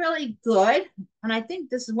is really good, and I think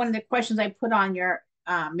this is one of the questions I put on your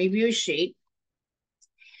review sheet,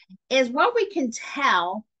 is what we can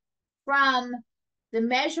tell from the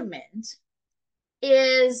measurement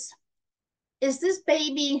is this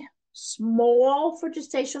baby small for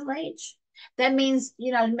gestational age? That means,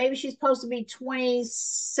 maybe she's supposed to be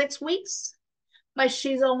 26 weeks, but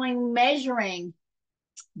she's only measuring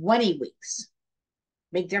 20 weeks.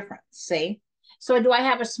 Big difference, see? So do I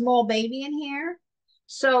have a small baby in here?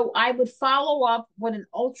 So I would follow up with an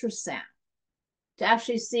ultrasound to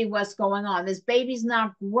actually see what's going on. This baby's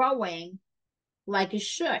not growing like it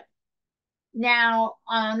should. Now,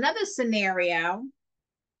 on another scenario,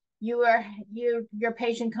 your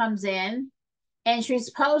patient comes in and she's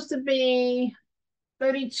supposed to be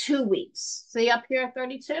 32 weeks. See up here,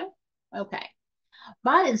 32? Okay.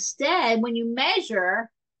 But instead, when you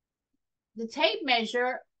measure, the tape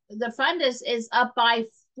measure, the fundus is up by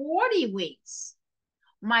 40 weeks.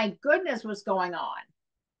 My goodness, what's going on?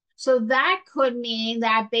 So that could mean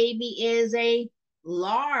that baby is a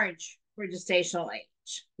large for gestational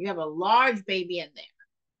age. You have a large baby in there.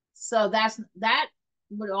 So that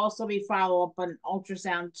would also be follow up on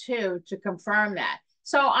ultrasound too to confirm that.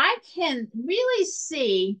 So I can really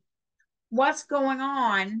see what's going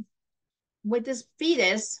on with this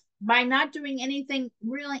fetus by not doing anything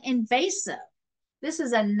really invasive. This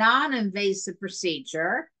is a non-invasive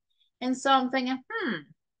procedure. And so I'm thinking,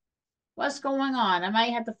 what's going on? I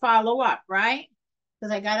might have to follow up, right?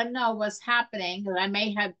 Because I got to know what's happening, because I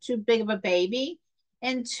may have too big of a baby.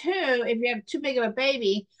 And two, if you have too big of a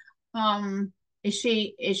baby, is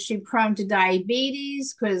she prone to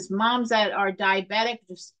diabetes? Because moms that are diabetic,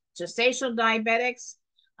 gestational diabetics,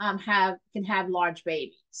 can have large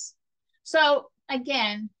babies. So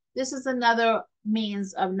again, this is another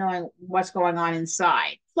means of knowing what's going on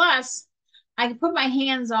inside. Plus, I can put my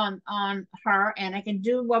hands on her and I can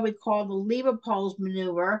do what we call the lever pose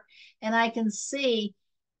maneuver, and I can see,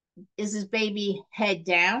 is this baby head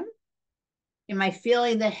down? Am I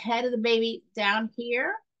feeling the head of the baby down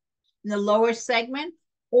here in the lower segment?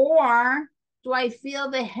 Or do I feel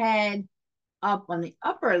the head up on the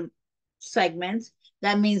upper segment?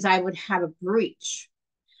 That means I would have a breech.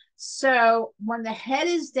 So when the head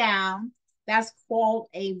is down, that's called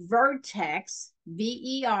a vertex,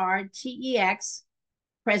 VERTEX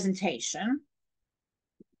presentation.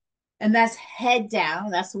 And that's head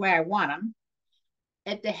down. That's the way I want them.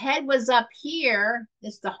 If the head was up here,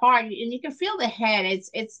 it's the heart, and you can feel the head.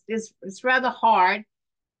 It's rather hard.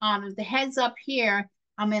 If the head's up here,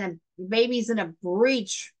 the baby's in a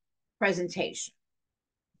breech presentation.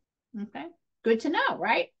 Okay, good to know,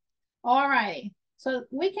 right? All right, so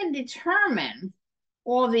we can determine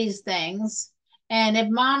all these things. And if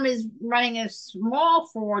mom is running a small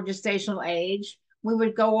for gestational age, we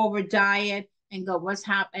would go over diet and go what's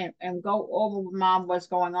happening and go over with mom what's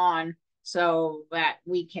going on so that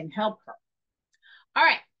we can help her. All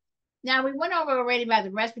right. Now we went over already about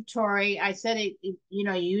the respiratory. I said you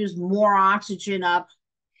use more oxygen up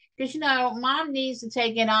because mom needs to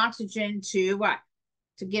take in oxygen to what?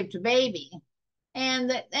 To give to baby.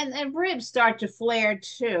 And ribs start to flare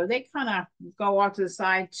too. They kind of go off to the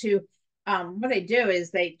side too. What they do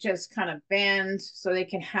is they just kind of bend so they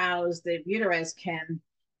can house the uterus, can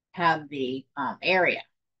have the area.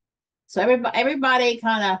 So everybody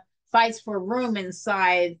kind of fights for room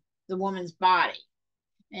inside the woman's body.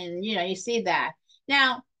 And, you see that.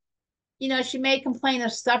 Now, she may complain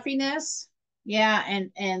of stuffiness. Yeah,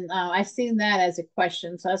 and I've seen that as a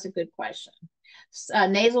question. So that's a good question.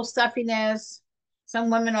 Nasal stuffiness. Some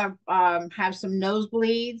women have some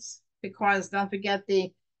nosebleeds because don't forget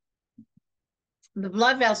the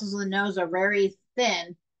blood vessels in the nose are very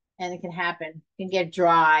thin, and it can happen. It can get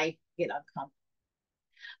dry, get uncomfortable.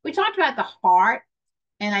 We talked about the heart,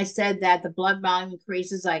 and I said that the blood volume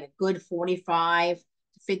increases like a good 45 to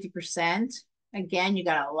 50%. Again, you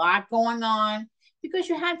got a lot going on because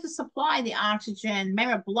you have to supply the oxygen.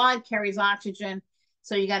 Remember, blood carries oxygen.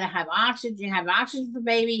 So you got to have oxygen. You have oxygen for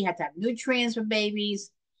baby. You have to have nutrients for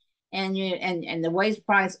babies, and the waste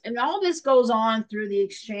products, and all this goes on through the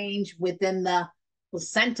exchange within the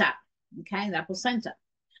placenta. Okay, that placenta.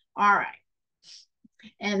 All right.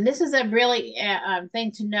 And this is a really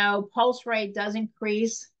thing to know. Pulse rate does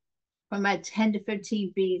increase from about 10 to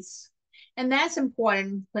 15 beats. And that's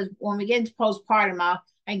important because when we get into postpartum, I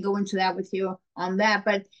can go into that with you on that.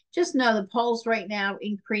 But just know the pulse rate now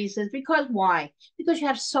increases because why? Because you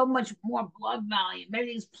have so much more blood volume.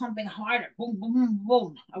 Everything's pumping harder. Boom, boom, boom,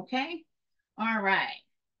 boom. Okay? All right.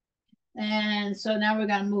 And so now we're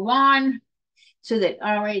going to move on to the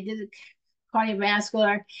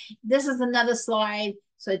cardiovascular. This is another slide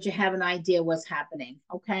so that you have an idea what's happening.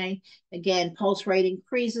 Okay? Again, pulse rate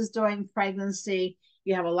increases during pregnancy.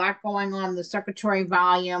 You have a lot going on in the circulatory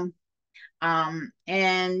volume.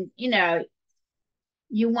 And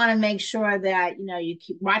you want to make sure that you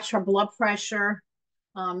watch her blood pressure,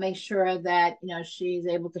 make sure that she's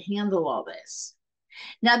able to handle all this.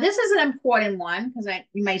 Now this is an important one because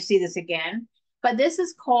you may see this again, but this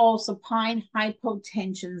is called supine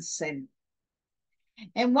hypotension syndrome.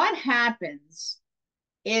 And what happens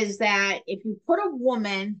is that if you put a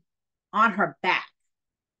woman on her back,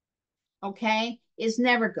 okay, it's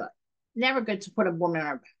never good. Never good to put a woman on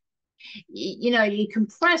her back. You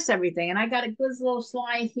compress everything. And I got a good little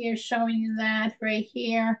slide here showing you that right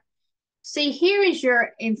here. See, here is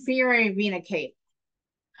your inferior vena cava.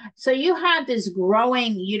 So you have this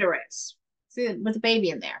growing uterus, see, with the baby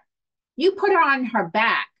in there. You put her on her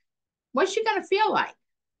back. What's she going to feel like?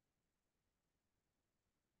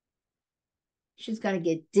 She's going to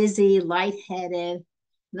get dizzy, lightheaded,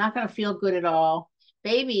 not going to feel good at all.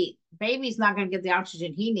 baby's not going to get the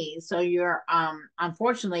oxygen he needs. So you're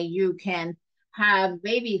unfortunately you can have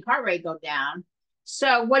baby heart rate go down.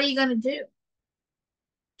 So what are you going to do?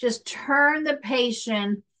 Just turn the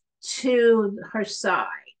patient to her side,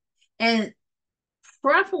 and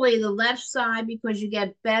preferably the left side, because you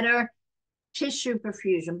get better tissue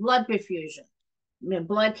perfusion, blood perfusion. I mean,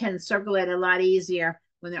 blood can circulate a lot easier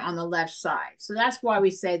when they're on the left side. So that's why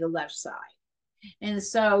we say the left side. And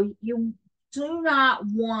so you do not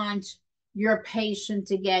want your patient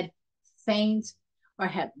to get faint or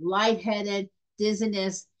have lightheaded,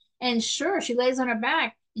 dizziness. And sure, she lays on her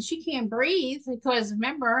back and she can't breathe because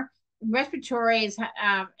remember, respiratory is, they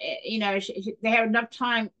have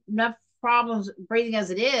enough problems breathing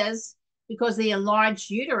as it is because the enlarged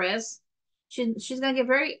uterus. She's going to get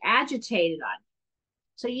very agitated on you.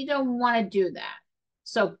 So you don't want to do that.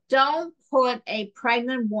 So don't put a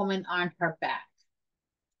pregnant woman on her back.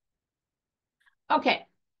 Okay.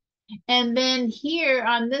 And then here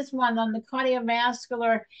on this one, on the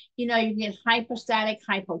cardiovascular, you get hypostatic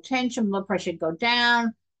hypotension, blood pressure go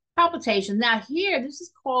down, palpitation. Now here, this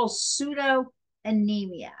is called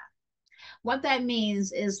pseudoanemia. What that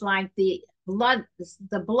means is like the blood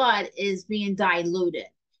is being diluted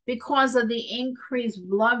because of the increased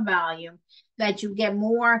blood volume, that you get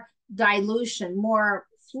more dilution, more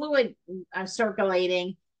fluid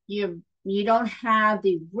circulating. You don't have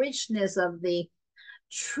the richness of the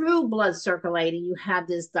true blood circulating. You have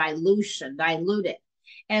this diluted,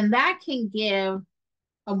 and that can give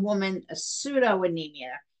a woman a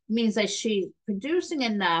pseudoanemia. It means that she's producing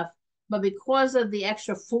enough, but because of the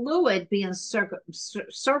extra fluid being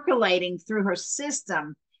circulating through her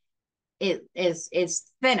system,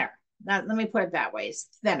 it's thinner. Now, let me put it that way. It's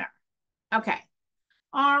thinner. Okay.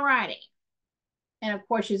 All righty. And of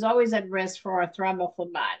course, she's always at risk for a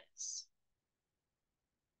thrombophlebitis.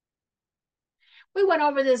 We went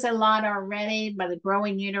over this a lot already, by the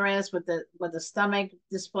growing uterus with the stomach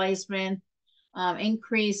displacement,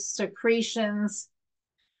 increased secretions.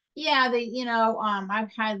 Yeah,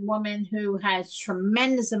 I've had women who has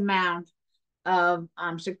tremendous amount of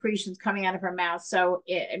secretions coming out of her mouth. So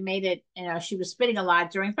it made it, she was spitting a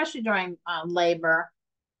lot especially during labor.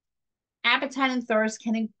 Appetite and thirst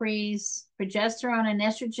can increase. Progesterone and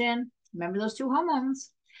estrogen, remember those two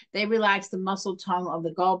hormones, they relax the muscle tone of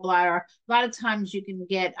the gallbladder. A lot of times you can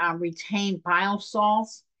get retained bile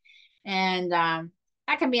salts, and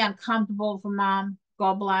that can be uncomfortable for mom,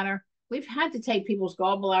 gallbladder. We've had to take people's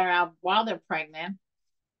gallbladder out while they're pregnant,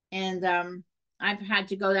 and I've had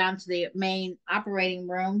to go down to the main operating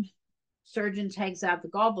room. Surgeon takes out the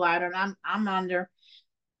gallbladder, and I'm under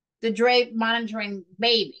the drape monitoring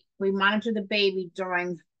baby. We monitor the baby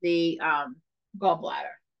during the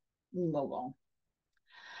gallbladder removal.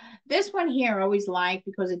 This one here I always like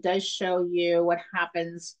because it does show you what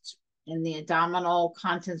happens in the abdominal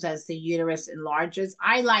contents as the uterus enlarges.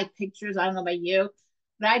 I like pictures. I don't know about you,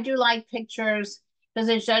 but I do like pictures because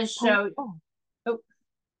it does show. Hold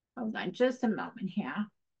on just a moment here.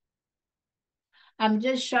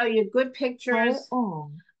 Just show you good pictures.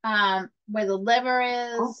 Where the liver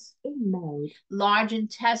is, large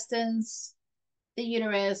intestines, the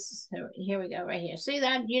uterus. Here we go, right here. See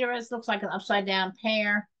that uterus looks like an upside down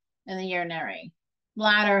pear, and the urinary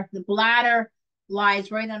bladder. The bladder lies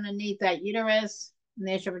right underneath that uterus, and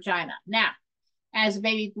there's your vagina. Now, as the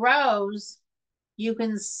baby grows, you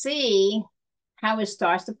can see how it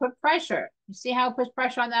starts to put pressure. You see how it puts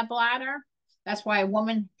pressure on that bladder? That's why a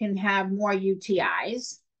woman can have more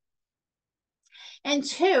UTIs. And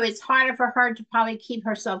two, it's harder for her to probably keep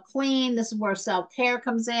herself clean. This is where self-care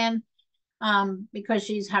comes in, because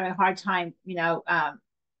she's having a hard time,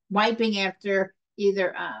 wiping after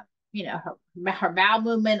either, her bowel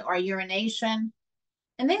movement or urination.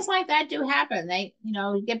 And things like that do happen. They,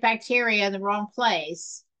 get bacteria in the wrong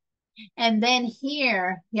place. And then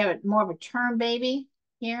here, you have more of a term baby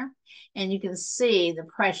here, and you can see the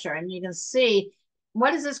pressure, and you can see,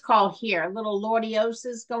 what is this called here? A little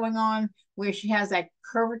lordiosis going on where she has that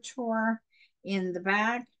curvature in the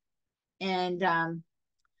back. And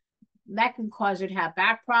that can cause her to have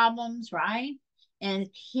back problems, right? And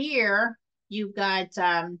here you've got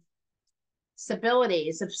stability.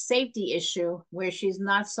 It's a safety issue where she's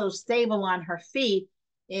not so stable on her feet,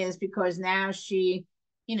 is because now she's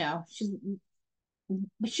waddling.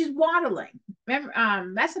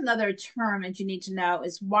 Remember, that's another term that you need to know,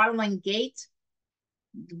 is waddling gait.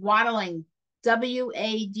 Waddling,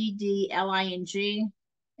 WADDLING,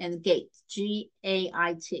 and gait,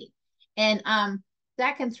 GAIT. And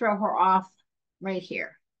that can throw her off right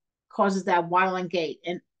here, causes that waddling gait.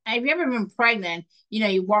 And have you ever been pregnant?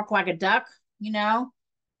 You walk like a duck,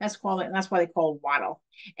 That's called it. That's why they call it waddle.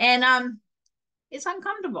 And it's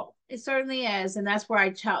uncomfortable. It certainly is. And that's where I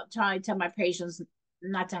try to tell my patients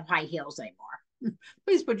not to have high heels anymore.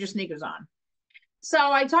 Please put your sneakers on. So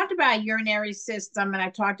I talked about urinary system, and I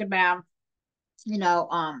talked about, you know,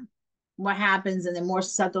 what happens and the more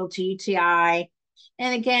subtle to UTI.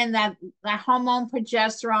 And again, that hormone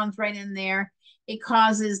progesterone's right in there. It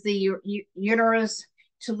causes the uterus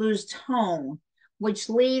to lose tone, which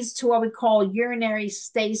leads to what we call urinary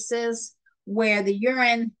stasis, where the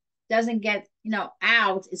urine doesn't get,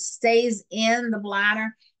 out, it stays in the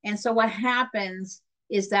bladder. And so what happens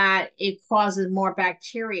is that it causes more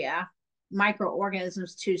bacteria,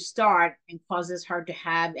 microorganisms to start, and causes her to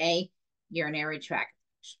have a urinary tract.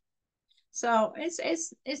 So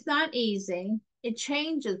it's not easy. It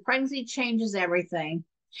changes. Pregnancy changes everything.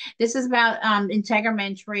 This is about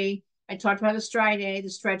integumentary. I talked about the striae, the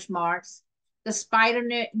stretch marks, the spider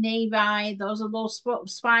nevi. Those are little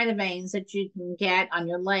spider veins that you can get on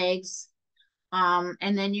your legs.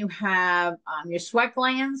 And then you have your sweat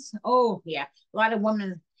glands. Oh yeah, a lot of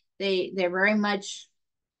women, they're very much,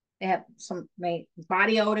 they have some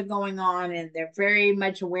body odor going on, and they're very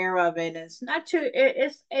much aware of it. It's not too,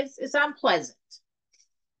 it's unpleasant.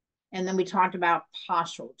 And then we talked about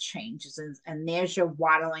postural changes, and there's your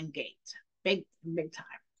waddling gait. Big time.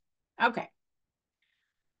 Okay.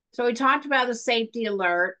 So we talked about the safety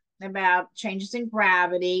alert, about changes in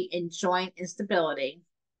gravity and joint instability.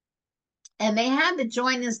 And they have the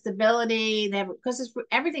joint instability, because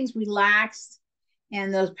everything's relaxed,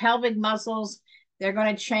 and those pelvic muscles, they're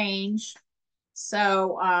going to change.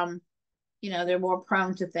 So, they're more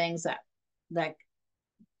prone to things that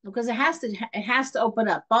because it has to open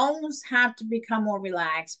up. Bones have to become more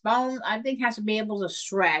relaxed. Bone, I think, has to be able to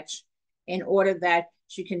stretch in order that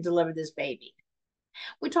she can deliver this baby.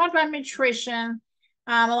 We talked about nutrition.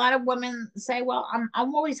 A lot of women say, "Well,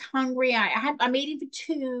 I'm always hungry. I'm eating for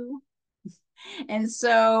two," and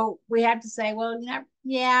so we have to say, "Well,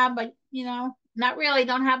 yeah, but not really.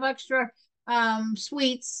 Don't have extra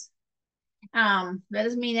sweets." That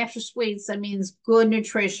doesn't mean extra sweets. That means good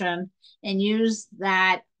nutrition, and use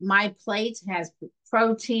that. My plate has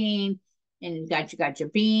protein, and you got your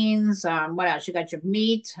beans. What else? You got your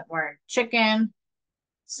meat or chicken.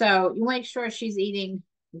 So you make sure she's eating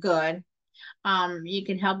good. You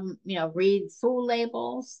can help them, read food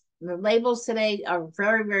labels. The labels today are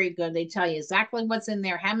very, very good. They tell you exactly what's in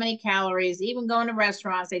there, how many calories. Even going to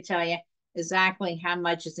restaurants, they tell you exactly how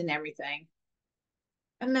much is in everything.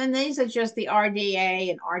 And then these are just the RDA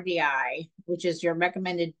and RDI, which is your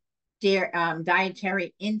recommended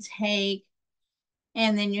dietary intake.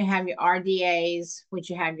 And then you have your RDAs, which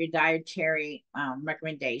you have your dietary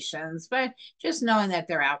recommendations, but just knowing that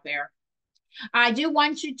they're out there. I do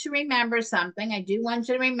want you to remember something. I do want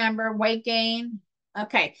you to remember weight gain.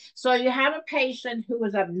 Okay, so you have a patient who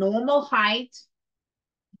is of normal height,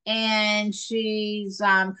 and she's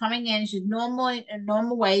coming in. She's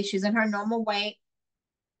normal weight. She's in her normal weight.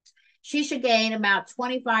 She should gain about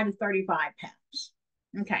 25 to 35 pounds.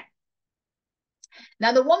 Okay.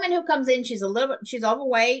 Now, the woman who comes in, she's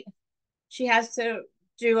overweight. She has to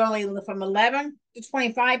do only from 11 to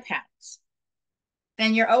 25 pounds.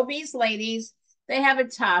 And your obese ladies, they have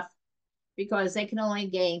it tough because they can only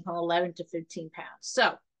gain from 11 to 15 pounds.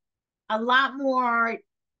 So a lot more,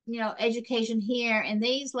 education here. And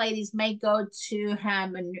these ladies may go to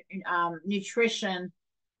have a nutrition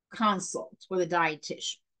consult with a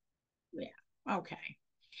dietitian. Yeah. Okay.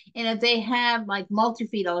 And if they have like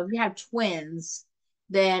multi-fetal, if you have twins,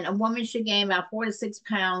 then a woman should gain about 4 to 6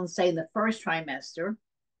 pounds, say, in the first trimester.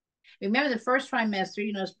 Remember, the first trimester,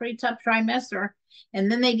 it's a pretty tough trimester.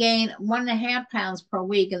 And then they gain 1.5 pounds per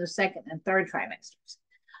week in the second and third trimesters.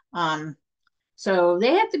 So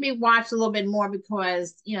they have to be watched a little bit more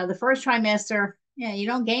because, the first trimester, you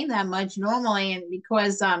don't gain that much normally, and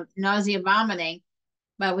because nausea, vomiting,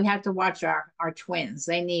 but we have to watch our twins.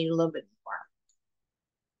 They need a little bit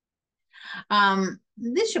more.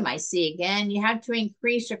 This you might see again. You have to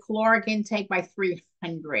increase your caloric intake by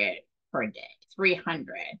 300 per day.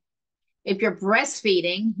 300. If you're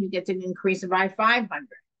breastfeeding, you get to increase it by 500.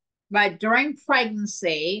 But during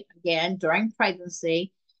pregnancy,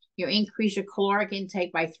 you increase your caloric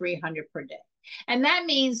intake by 300 per day. And that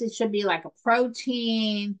means it should be like a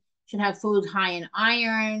protein, should have food high in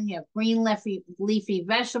iron, you have green leafy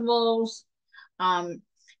vegetables.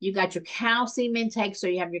 You got your calcium intake, so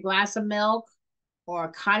you have your glass of milk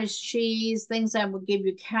or cottage cheese, things that will give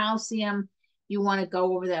you calcium. You want to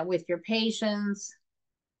go over that with your patients.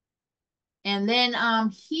 And then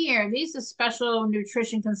here, these are special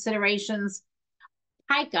nutrition considerations.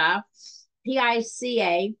 PICA,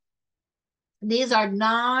 P-I-C-A, These are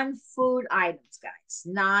non-food items, guys,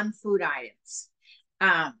 non-food items.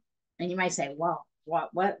 Um, and you might say, well, what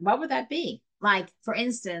would that be? Like, for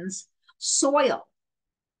instance, soil,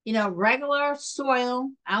 regular soil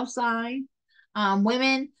outside.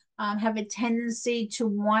 Women have a tendency to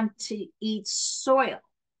want to eat soil.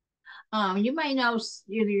 You might know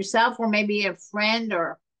either yourself or maybe a friend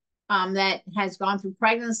or that has gone through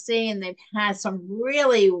pregnancy and they've had some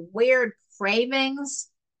really weird cravings,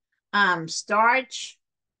 starch,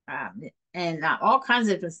 and all kinds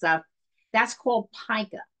of different stuff. That's called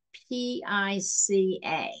pica,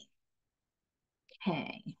 Pica.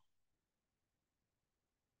 Okay.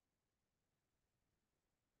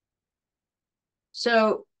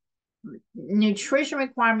 So nutrition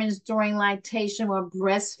requirements during lactation or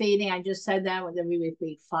breastfeeding, I just said that, we would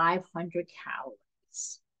be 500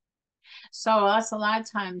 calories. So that's a lot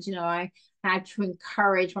of times, I have to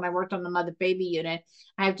encourage, when I worked on the mother baby unit,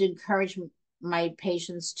 I have to encourage my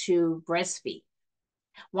patients to breastfeed.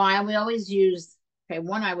 Why we always use, okay,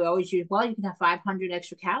 one I would always use, well, you can have 500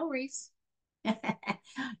 extra calories.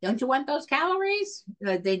 Don't you want those calories?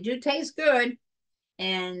 They do taste good.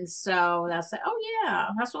 And so they'll say, oh, yeah,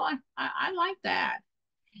 that's what I like that.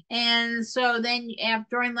 And so then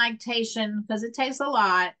during lactation, because it takes a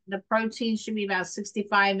lot, the protein should be about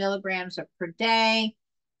 65 milligrams per day.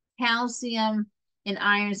 Calcium and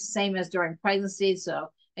iron is the same as during pregnancy. So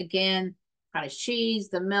again, cottage cheese,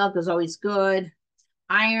 the milk is always good.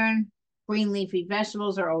 Iron, green leafy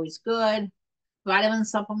vegetables are always good. Vitamin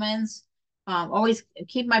supplements. Always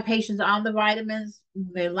keep my patients on the vitamins.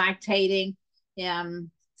 They're lactating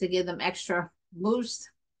to give them extra boost.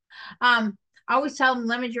 I always tell them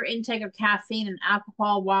limit your intake of caffeine and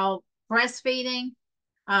alcohol while breastfeeding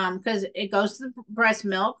because it goes to the breast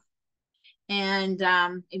milk. And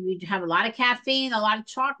if you have a lot of caffeine, a lot of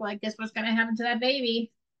chocolate, guess what's going to happen to that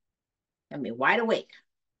baby? Going to be wide awake.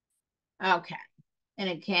 Okay.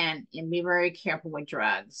 And be very careful with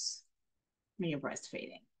drugs when you're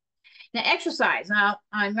breastfeeding. Now, exercise. Now,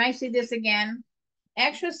 I might see this again.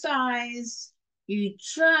 Exercise, you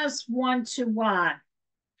just want to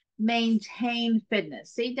maintain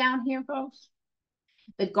fitness. See down here, folks?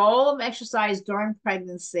 The goal of exercise during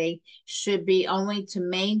pregnancy should be only to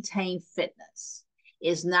maintain fitness.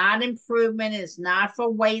 It's not improvement. It's not for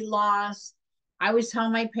weight loss. I always tell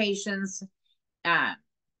my patients,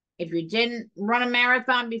 if you didn't run a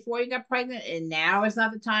marathon before you got pregnant, and now is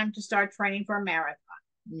not the time to start training for a marathon.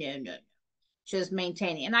 No. Just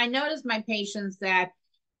maintaining. And I notice my patients that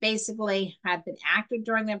basically have been active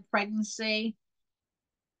during their pregnancy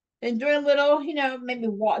and doing a little, maybe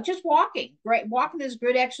just walking. Great. Walking is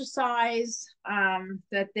good exercise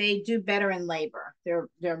that they do better in labor. Their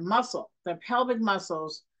pelvic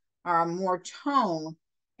muscles are more toned.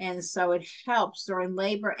 And so it helps during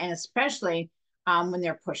labor and especially when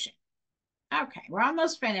they're pushing. Okay, we're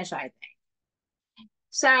almost finished, I think.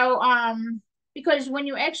 So because when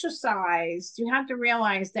you exercise, you have to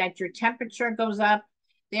realize that your temperature goes up,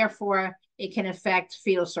 therefore it can affect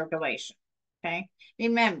fetal circulation. Okay,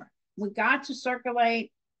 remember, we got to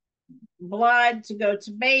circulate blood to go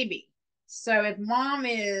to baby. So if mom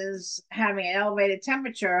is having an elevated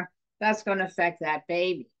temperature, that's going to affect that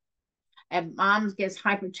baby. If mom gets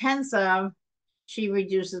hypertensive, she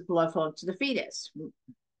reduces blood flow to the fetus.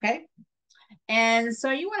 Okay. And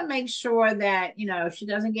so you want to make sure that, she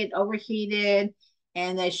doesn't get overheated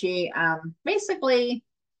and that she basically,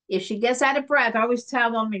 if she gets out of breath, I always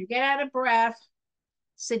tell them, if you get out of breath,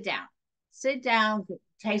 sit down. Sit down,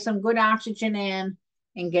 take some good oxygen in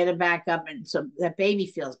and get it back up. And so that baby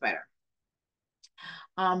feels better.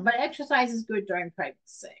 But exercise is good during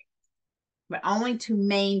pregnancy, but only to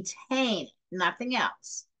maintain, nothing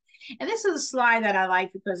else. And this is a slide that I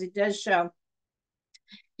like because it does show,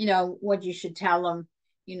 what you should tell them,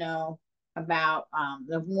 about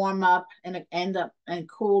the warm up and end up and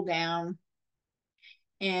cool down.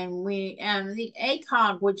 And the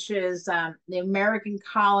ACOG, which is the American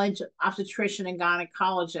College of Obstetrician and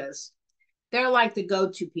Gynecologists, they're like the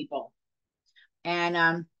go-to people,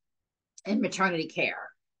 and in maternity care,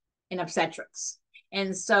 in obstetrics,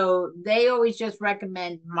 and so they always just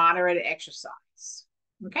recommend moderate exercise.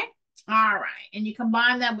 Okay, all right, and you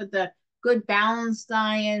combine that with the good balanced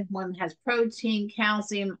diet, one has protein,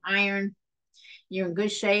 calcium, iron, you're in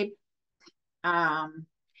good shape.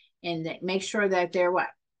 And make sure that they're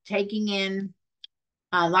taking in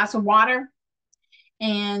lots of water.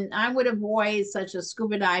 And I would avoid such as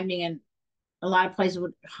scuba diving and a lot of places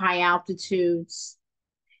with high altitudes.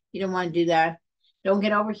 You don't want to do that. Don't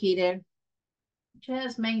get overheated.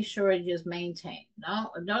 Just make sure you just maintain.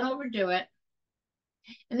 No, don't overdo it.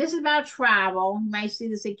 And this is about travel. You might see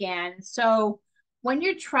this again. So when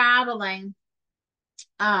you're traveling,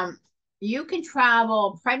 um, you can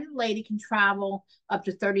travel, a pregnant lady can travel up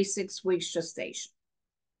to 36 weeks gestation.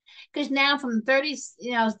 Because now from 30,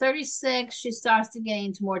 36, she starts to get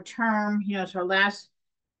into more term, it's her last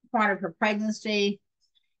part of her pregnancy.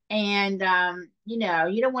 And, you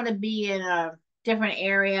don't want to be in a different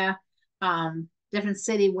area, different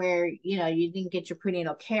city where, you didn't get your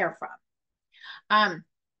prenatal care from. Um,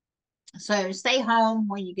 so stay home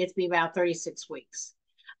when you get to be about 36 weeks.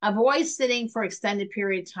 Avoid sitting for extended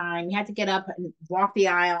period of time. You have to get up and walk the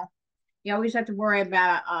aisle. You always have to worry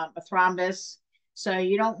about a thrombus. So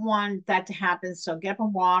you don't want that to happen. So get up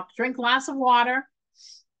and walk. Drink lots of water.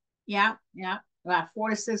 Yeah, yeah. About 4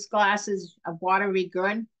 to 6 glasses of water would be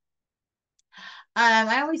good.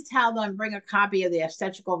 I always tell them bring a copy of the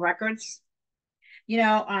obstetrical records. You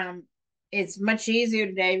know, um, it's much easier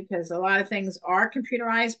today because a lot of things are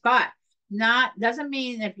computerized, but not doesn't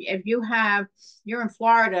mean if you're in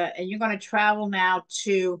Florida and you're going to travel now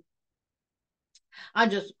to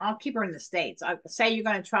I'll keep her in the States. I'll say you're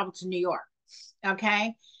going to travel to New York.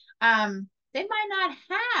 Okay. They might not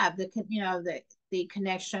have the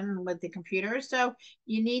connection with the computer. So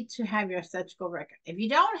you need to have your obstetrical record. If you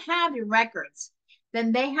don't have your records,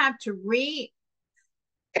 then they have to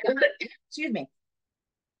excuse me,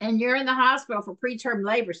 and you're in the hospital for preterm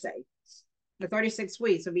labor, say, for 36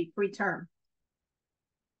 weeks, it'll be preterm.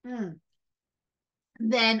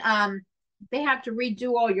 Then they have to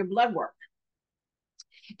redo all your blood work.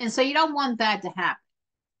 And so you don't want that to happen.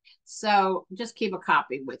 So just keep a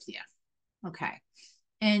copy with you. Okay.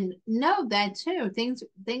 And know that too, things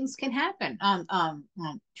can happen on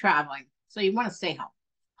traveling. So you want to stay home.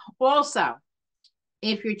 Also,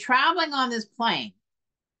 if you're traveling on this plane,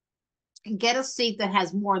 get a seat that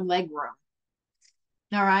has more leg room.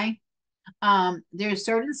 All right. There's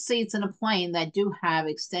certain seats in a plane that do have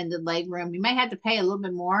extended leg room. You may have to pay a little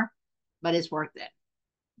bit more, but it's worth it.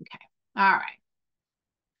 Okay. All right.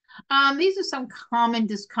 These are some common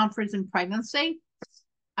discomforts in pregnancy.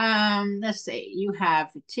 Let's see. You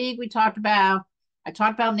have fatigue, we talked about. I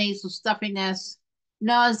talked about nasal stuffiness,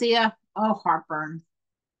 nausea, heartburn.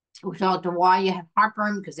 We talked about why you have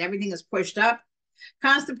heartburn because everything is pushed up.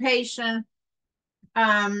 Constipation,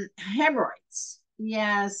 hemorrhoids.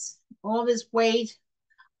 Yes, all this weight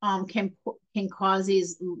can cause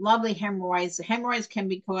these lovely hemorrhoids. Hemorrhoids can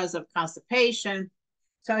be cause of constipation.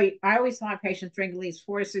 So I always tell my patients drink at least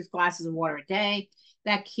 4 to 6 glasses of water a day.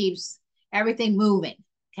 That keeps everything moving.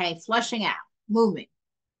 Okay, flushing out, moving.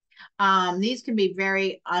 These can be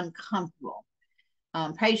very uncomfortable.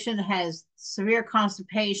 Patient has severe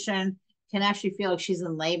constipation, can actually feel like she's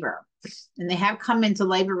in labor. And they have come into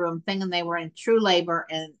labor room thinking they were in true labor,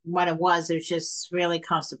 and what it was just really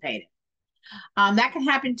constipated. That can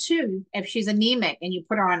happen too if she's anemic and you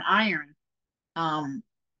put her on iron.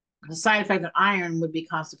 The side effect of iron would be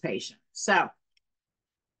constipation. So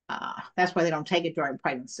that's why they don't take it during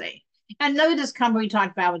pregnancy. Another discomfort we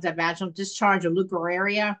talked about was that vaginal discharge or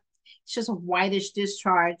leukorrhea. It's just a whitish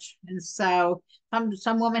discharge. And so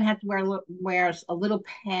some women have to wear a little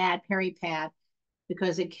pad, peri pad,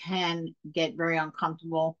 because it can get very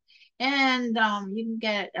uncomfortable. And you can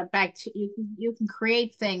get a you can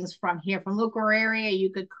create things from here. From leukorrhea,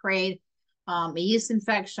 you could create a yeast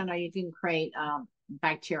infection, or you can create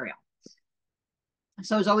bacterial.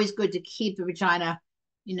 So it's always good to keep the vagina,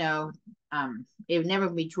 it would never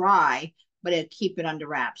be dry, but it'd keep it under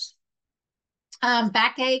wraps.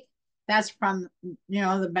 Backache, that's from,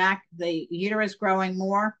 the uterus growing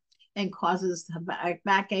more and causes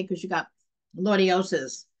backache because you got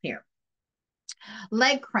lordosis here.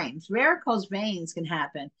 Leg cramps, varicose veins can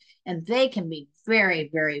happen, and they can be very,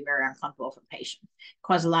 very, very uncomfortable for patients.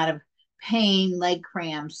 Cause a lot of pain, leg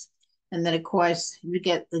cramps, and then of course you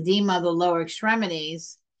get edema of the lower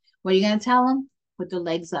extremities. What are you going to tell them? Put their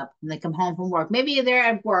legs up when they come home from work. Maybe they're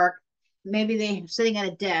at work, maybe they're sitting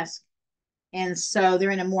at a desk, and so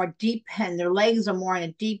they're in a more deep pen. Their legs are more in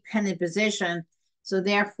a deep pendant position, so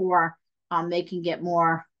therefore they can get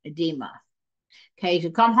more edema. Okay, if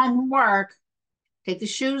you come home from work, take the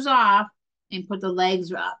shoes off and put the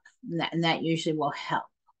legs up, and that usually will help.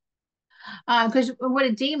 Because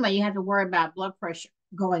with edema, you have to worry about blood pressure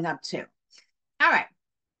going up too. All right.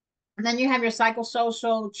 And then you have your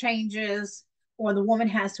psychosocial changes, or the woman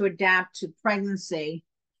has to adapt to pregnancy.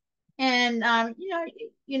 And,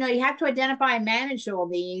 you have to identify and manage all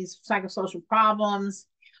these psychosocial problems.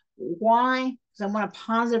 Why? Because I want a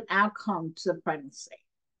positive outcome to the pregnancy.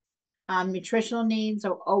 Nutritional needs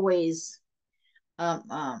are always on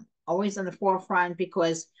the forefront,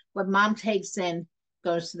 because what mom takes in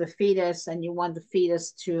goes to the fetus, and you want the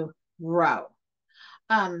fetus to grow.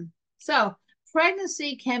 So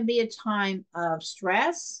pregnancy can be a time of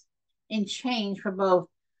stress and change for both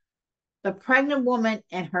the pregnant woman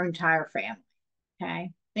and her entire family.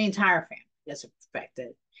 Okay, the entire family gets affected,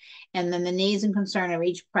 and then the needs and concern of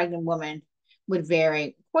each pregnant woman would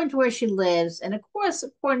vary according to where she lives, and of course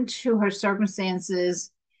according to her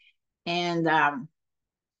circumstances and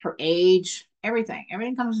her age.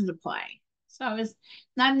 Everything comes into play. So it's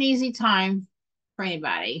not an easy time for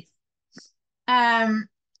anybody.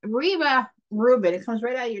 Reba Rubin, it comes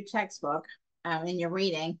right out of your textbook in your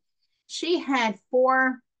reading. She had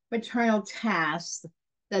 4 maternal tasks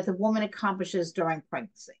that the woman accomplishes during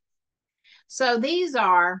pregnancy. So these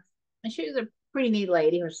are, and she's a pretty neat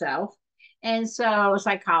lady herself, and so a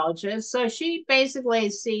psychologist. So she basically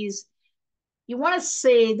sees, you want to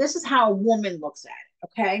see, this is how a woman looks at it,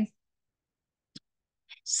 okay?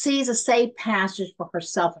 Sees a safe passage for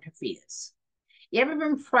herself and her fetus. You ever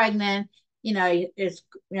been pregnant? You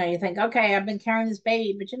think, okay, I've been carrying this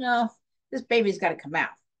baby, but this baby's got to come out.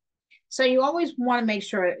 So you always want to make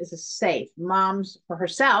sure it's a safe. Mom's for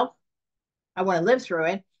herself. I want to live through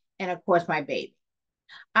it, and of course my baby.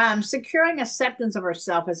 Securing acceptance of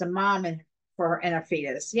herself as a mom and a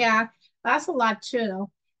fetus. Yeah, that's a lot too.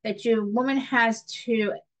 That your woman has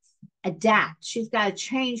to adapt. She's got to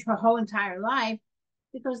change her whole entire life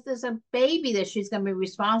because there's a baby that she's going to be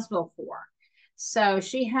responsible for. So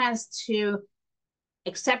she has to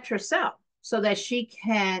accept herself so that she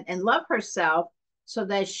can, and love herself so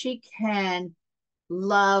that she can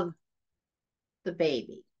love the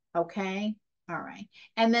baby. Okay. All right.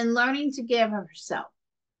 And then learning to give of herself.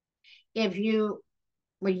 If you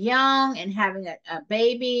were young and having a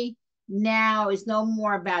baby, now it's no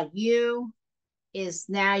more about you, is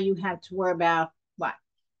now you have to worry about what?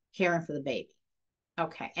 Caring for the baby.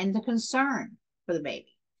 Okay. And the concern for the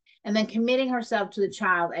baby. And then committing herself to the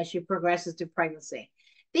child as she progresses through pregnancy.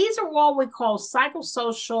 These are all we call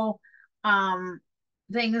psychosocial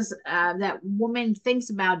things that woman thinks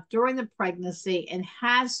about during the pregnancy and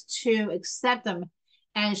has to accept them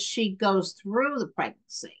as she goes through the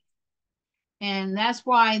pregnancy. And that's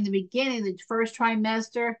why in the beginning, the first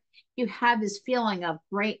trimester, you have this feeling of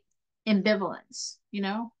great ambivalence,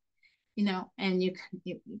 and you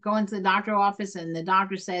go into the doctor office and the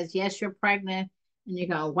doctor says, yes, you're pregnant. And you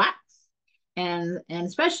go, what? And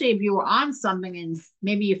especially if you were on something and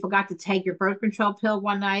maybe you forgot to take your birth control pill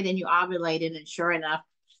one night and you ovulated and sure enough,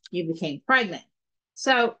 you became pregnant.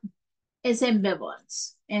 So it's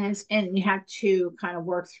ambivalence and you have to kind of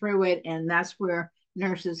work through it. And that's where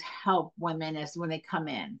nurses help women as when they come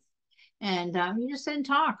in. And you just sit and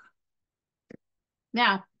talk.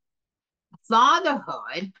 Now,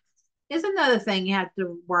 fatherhood is another thing you have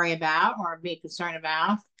to worry about or be concerned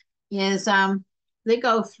about is they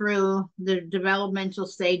go through the developmental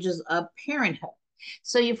stages of parenthood.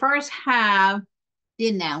 So you first have the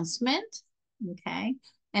announcement, okay?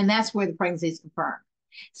 And that's where the pregnancy is confirmed.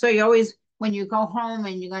 So you always, when you go home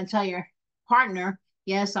and you're going to tell your partner,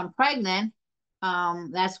 yes, I'm pregnant,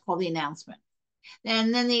 that's called the announcement.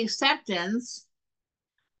 And then the acceptance.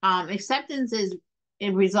 Acceptance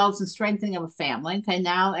it results in strengthening of a family. Okay,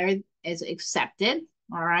 now everything is accepted,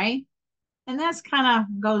 all right? And that's kind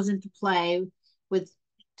of goes into play with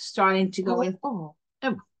starting to go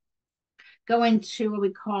go into what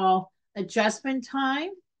we call adjustment time.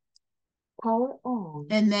 Power on.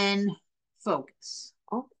 And then focus.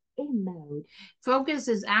 Off in mode. Focus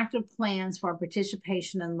is active plans for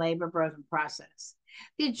participation in labor birth process.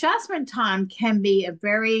 The adjustment time can be a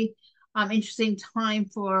very interesting time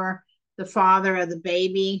for the father of the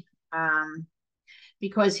baby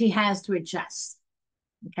because he has to adjust.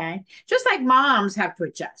 Okay, just like moms have to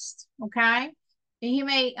adjust. Okay, and he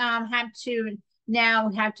may have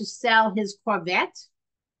to sell his Corvette,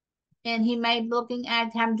 and he may be looking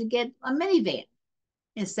at having to get a minivan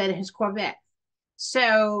instead of his Corvette.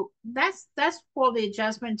 So that's for the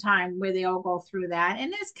adjustment time where they all go through that,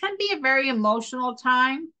 and this can be a very emotional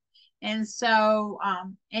time, and so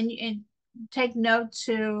and take note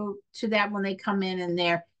to that when they come in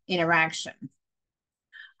their interaction.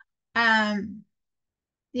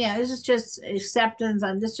 Yeah, this is just acceptance,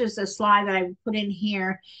 and this is just a slide that I put in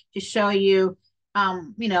here to show you,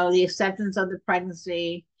 the acceptance of the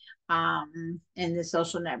pregnancy, in the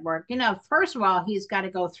social network. First of all, he's got to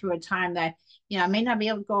go through a time that, I may not be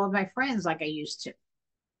able to go with my friends like I used to.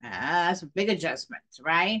 That's a big adjustment,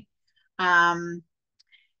 right?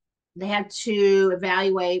 They have to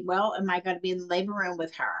evaluate, well, am I going to be in the labor room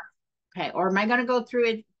with her? Okay, or am I going to go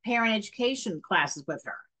through parent education classes with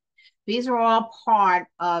her? These are all part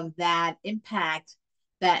of that impact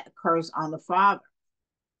that occurs on the father.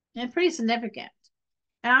 and pretty significant.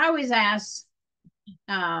 And I always ask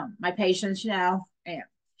my patients, or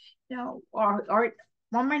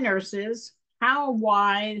one of my nurses, how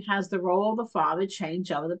wide has the role of the father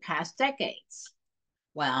changed over the past decades?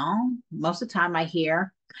 Well, most of the time I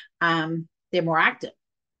hear they're more active,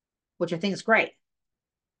 which I think is great.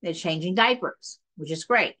 They're changing diapers, which is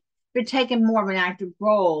great. They're taking more of an active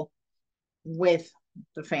role with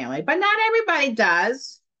the family, but not everybody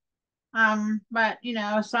does. But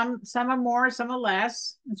some are more, some are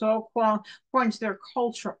less. It's all according to their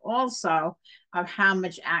culture also of how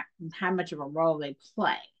much of a role they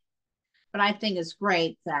play. But I think it's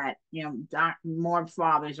great that more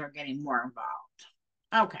fathers are getting more involved.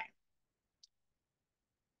 Okay.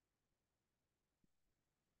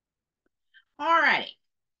 All righty.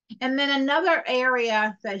 And then another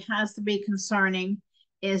area that has to be concerning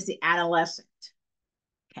is the adolescent.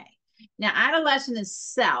 Okay. Now, adolescent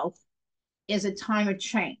itself is a time of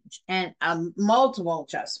change and multiple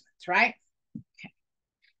adjustments, right? Okay.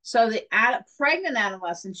 So the pregnant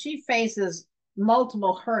adolescent, she faces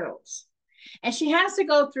multiple hurdles, and she has to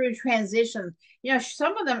go through transitions.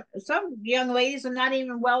 Some young ladies are not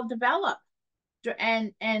even well developed,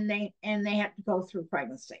 and they have to go through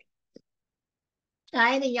pregnancy.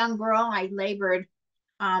 I had a young girl. I labored.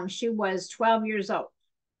 She was 12 years old,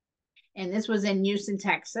 and this was in Houston,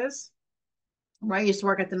 Texas, where I used to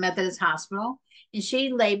work at the Methodist Hospital, and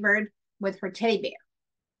she labored with her teddy bear.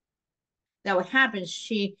 Now, what happened?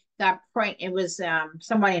 She got pregnant. It was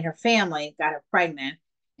somebody in her family got her pregnant,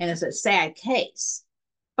 and it's a sad case.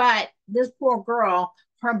 But this poor girl,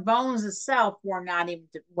 her bones itself were not even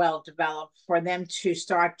well developed for them to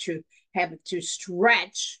start to have to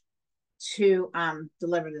stretch to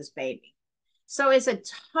deliver this baby. So it's a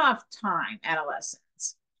tough time,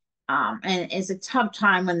 adolescence. And it's a tough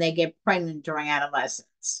time when they get pregnant during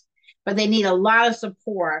adolescence. But they need a lot of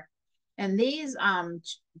support. And this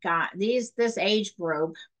age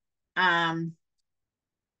group, their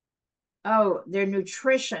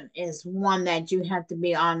nutrition is one that you have to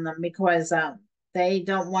be on them, because they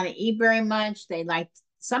don't want to eat very much.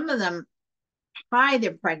 Some of them hide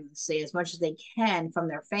their pregnancy as much as they can from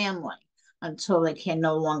their family until they can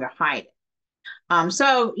no longer hide it.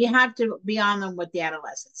 So you have to be on them with the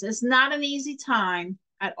adolescents. It's not an easy time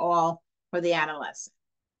at all for the adolescent.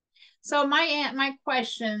 So my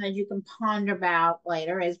question that you can ponder about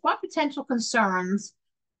later is, what potential concerns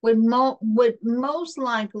would most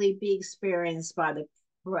likely be experienced by the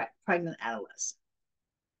pregnant adolescent?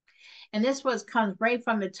 And this comes right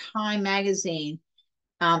from the Time magazine.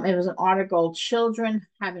 It was an article, Children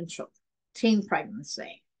Having Children, Teen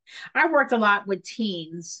Pregnancy. I worked a lot with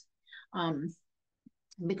teens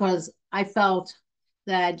because I felt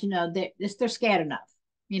that they're scared enough.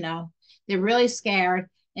 They're really scared.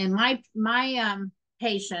 And my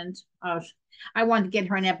patient, I wanted to get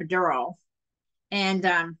her an epidural, and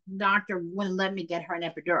doctor wouldn't let me get her an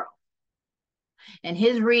epidural. And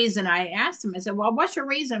his reason, I asked him, I said, well, what's your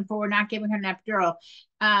reason for not giving her an epidural?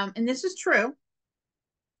 And this is true.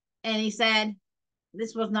 And he said,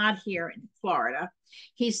 this was not here in Florida.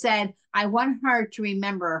 He said, I want her to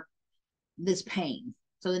remember this pain.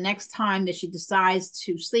 So the next time that she decides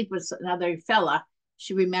to sleep with another fella,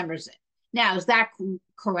 she remembers it. Now, is that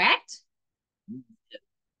correct?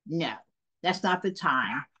 No, that's not the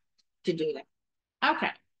time to do that.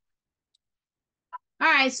 Okay. All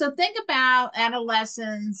right. So think about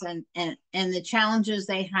adolescents and the challenges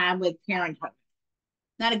they have with parenthood.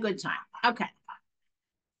 Not a good time. Okay.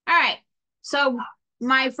 All right. So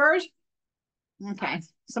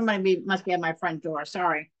somebody must be at my front door.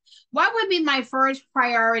 Sorry. What would be my first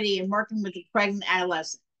priority in working with a pregnant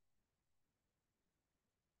adolescent?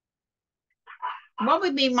 What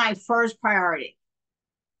would be my first priority?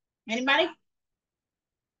 Anybody?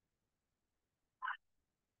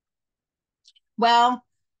 Well,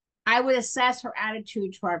 I would assess her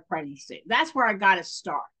attitude toward pregnancy. That's where I got to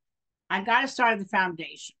start. I got to start at the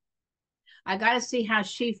foundation. I got to see how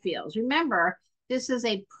she feels. Remember, this is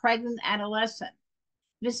a pregnant adolescent.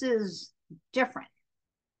 This is different.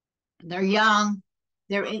 They're young.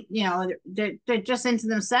 They're just into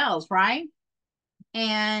themselves, right?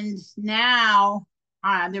 And now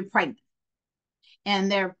they're pregnant,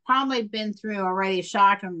 and they're probably been through already a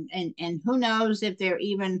shock, and who knows if they're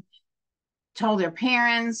even told their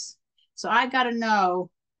parents. So I got to know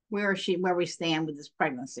where we stand with this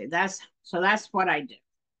pregnancy. That's what I do.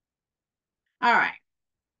 All right.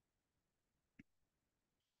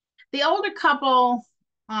 The older couple,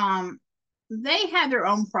 they had their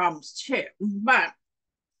own problems too, but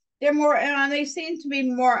they're more. They seem to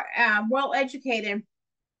be more well educated.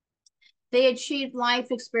 They achieved life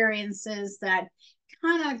experiences that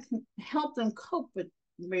kind of help them cope with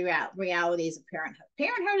realities of parenthood.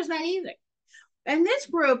 Parenthood is not easy. In this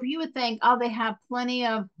group, you would think, oh, they have plenty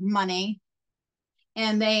of money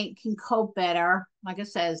and they can cope better, like it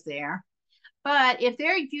says there. But if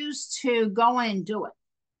they're used to going and do it,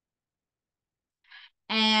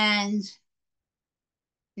 and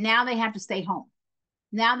now they have to stay home.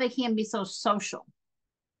 Now they can't be so social.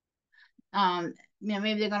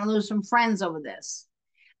 Maybe they're going to lose some friends over this.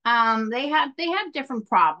 They have different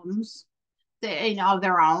problems, of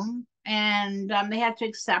their own, and they have to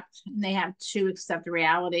accept the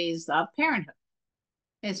realities of parenthood.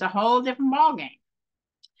 It's a whole different ballgame.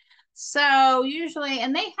 So usually,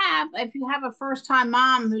 and if you have a first-time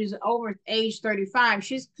mom who's over age 35,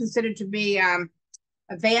 she's considered to be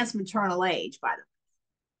advanced maternal age, by the way.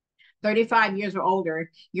 35 years or older,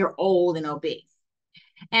 you're old and obese.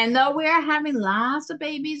 And though we are having lots of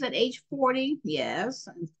babies at age 40, yes,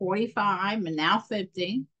 and 45, and now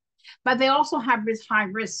 50, but they also have high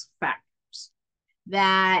risk factors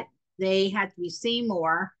that they have to be seen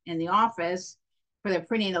more in the office for their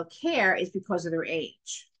prenatal care is because of their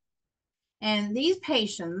age. And these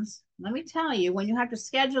patients, let me tell you, when you have to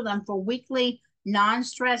schedule them for weekly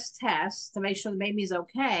non-stress tests to make sure the baby's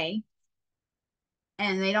okay,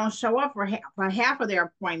 and they don't show up for half of their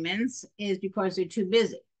appointments is because they're too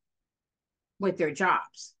busy with their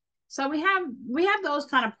jobs. So we have those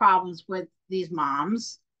kind of problems with these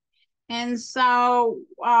moms. And so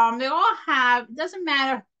they all have, it doesn't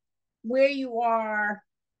matter where you are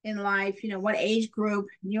in life, what age group,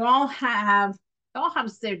 they all have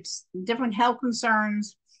their different health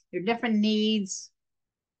concerns, their different needs,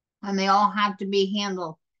 and they all have to be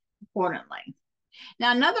handled accordingly.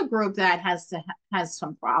 Now, another group that has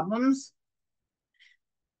some problems,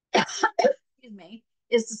 excuse me,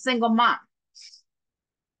 is the single mom.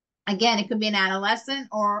 Again, it could be an adolescent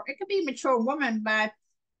or it could be a mature woman, but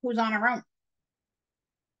who's on her own.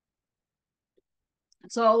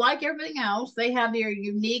 So, like everything else, they have their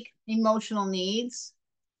unique emotional needs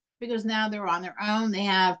because now they're on their own. They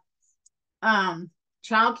have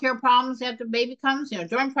childcare problems after the baby comes.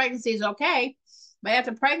 During pregnancy is okay, but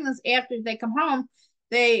after they come home,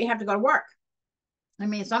 they have to go to work. I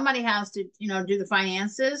mean, somebody has to, do the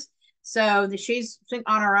finances. So she's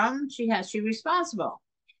on her own. She's responsible.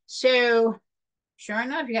 So sure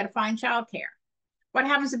enough, you got to find childcare. What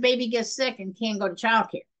happens if the baby gets sick and can't go to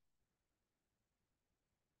childcare?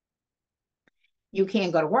 You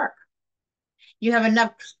can't go to work. You have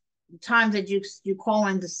enough times that you call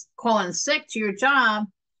in sick to your job.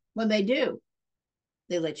 What they do?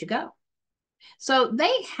 They let you go. So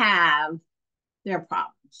they have their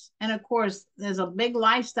problems. And of course, there's a big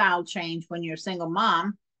lifestyle change when you're a single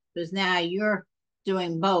mom, because now you're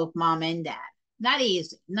doing both mom and dad. Not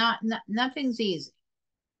easy. Nothing's easy.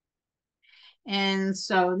 And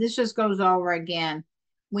so this just goes over again.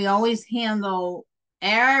 We always I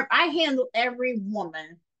handle every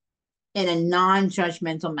woman in a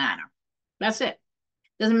non-judgmental manner. That's it.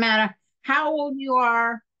 Doesn't matter how old you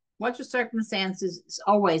are, what your circumstances, it's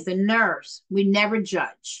always the nurse. We never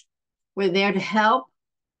judge. We're there to help.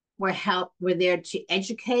 We're there to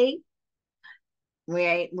educate.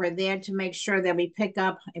 We're there to make sure that we pick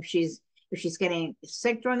up if she's getting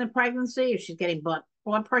sick during the pregnancy, if she's getting blood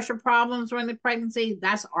pressure problems during the pregnancy.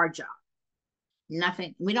 That's our job.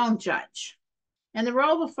 Nothing. We don't judge. And the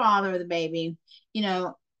role of the father of the baby,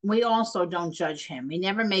 we also don't judge him. We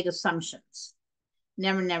never make assumptions.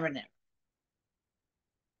 Never, never, never.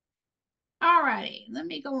 All righty. Let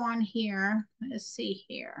me go on here. Let's see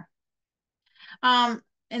here.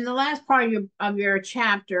 In the last part of your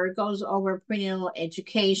chapter, it goes over prenatal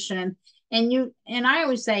education, and I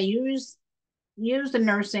always say use the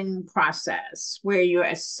nursing process where you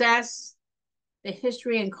assess the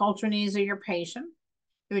history and cultural needs of your patient.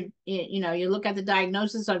 You look at the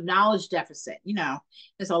diagnosis of knowledge deficit.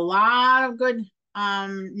 There's a lot of good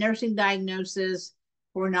nursing diagnoses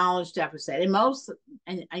for knowledge deficit,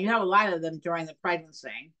 and you have a lot of them during the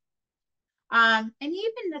pregnancy. And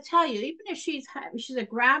even to tell you, even if she's a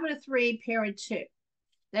gravid of 3, period 2,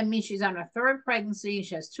 that means she's on her 3rd pregnancy,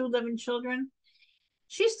 she has 2 living children,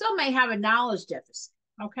 she still may have a knowledge deficit,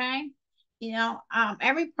 okay?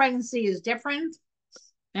 Every pregnancy is different,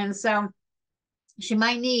 and so she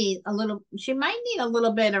might need a little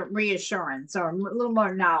bit of reassurance or a little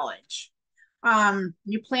more knowledge.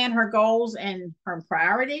 You plan her goals and her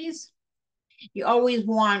priorities. You always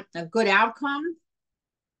want a good outcome.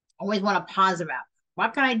 Always want a positive outcome.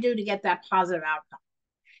 What can I do to get that positive outcome?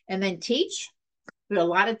 And then teach. Do a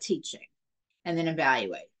lot of teaching, and then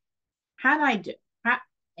evaluate. How did I do?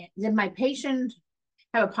 Did my patient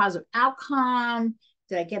have a positive outcome?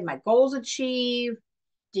 Did I get my goals achieved?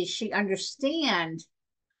 did she understand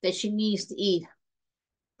that she needs to eat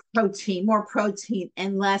protein, more protein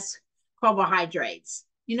and less carbohydrates?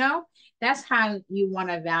 You know, that's how you want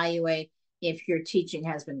to evaluate if your teaching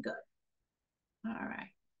has been good. All right.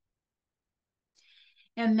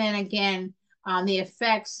 And then again, the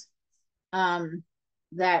effects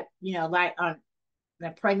that, you know, like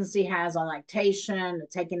that pregnancy has on lactation,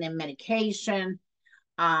 taking in medication.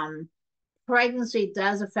 Pregnancy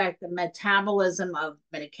does affect the metabolism of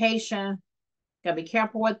medication. Gotta be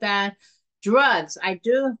careful with that. Drugs, I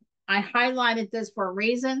highlighted this for a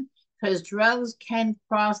reason, because drugs can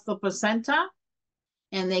cross the placenta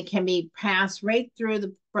and they can be passed right through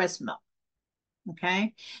the breast milk.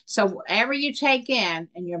 Okay, so whatever you take in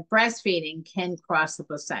and you're breastfeeding can cross the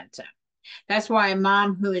placenta. That's why a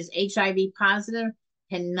mom who is HIV positive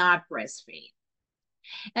cannot breastfeed.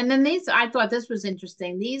 And then these, I thought this was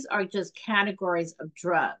interesting. These are just categories of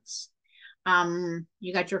drugs.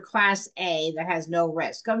 You got your class A that has no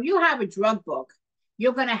risk. If you have a drug book,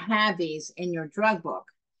 you're going to have these in your drug book.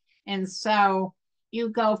 And so you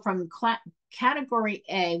go from category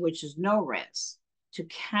A, which is no risk, to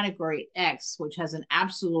category X, which has an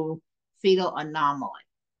absolute fetal anomaly.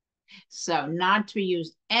 So not to be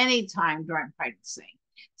used anytime during pregnancy.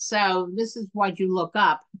 So this is what you look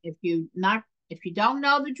up. If you don't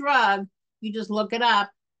know the drug, you just look it up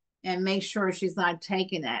and make sure she's not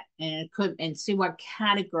taking it, and see what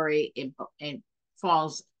category it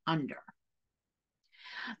falls under.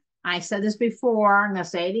 I said this before, I'm going to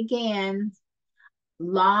say it again.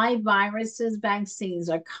 Live viruses, vaccines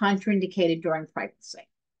are contraindicated during pregnancy.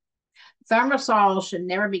 Thimerosal should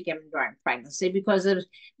never be given during pregnancy because of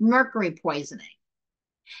mercury poisoning.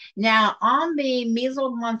 Now, on the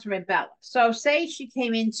measles, mumps, rubella, so say she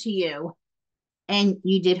came into you and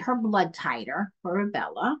you did her blood titer for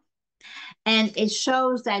rubella, and it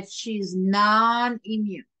shows that she's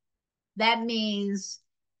non-immune. That means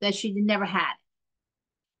that she never had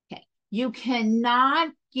it. Okay. You cannot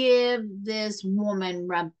give this woman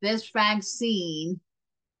this vaccine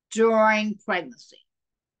during pregnancy.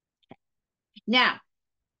 Okay. Now,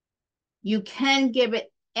 you can give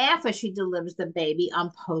it after she delivers the baby on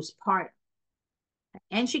postpartum.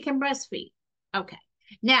 And she can breastfeed. Okay.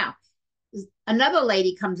 Now, another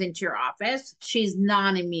lady comes into your office. She's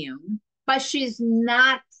non-immune, but she's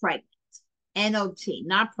not pregnant. NOT,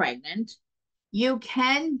 not pregnant. You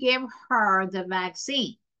can give her the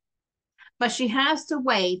vaccine, but she has to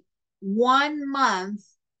wait 1 month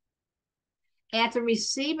after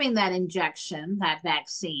receiving that injection, that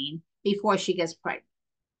vaccine, before she gets pregnant.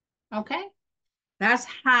 Okay? That's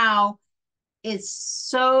how it's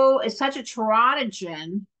such a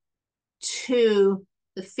teratogen to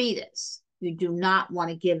the fetus. You do not want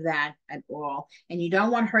to give that at all. And you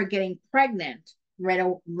don't want her getting pregnant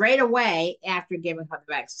right away after giving her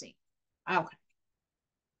the vaccine. Okay.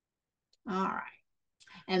 All right.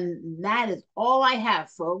 And that is all I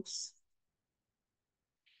have, folks.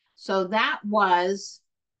 So that was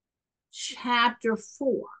chapter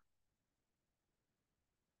 4.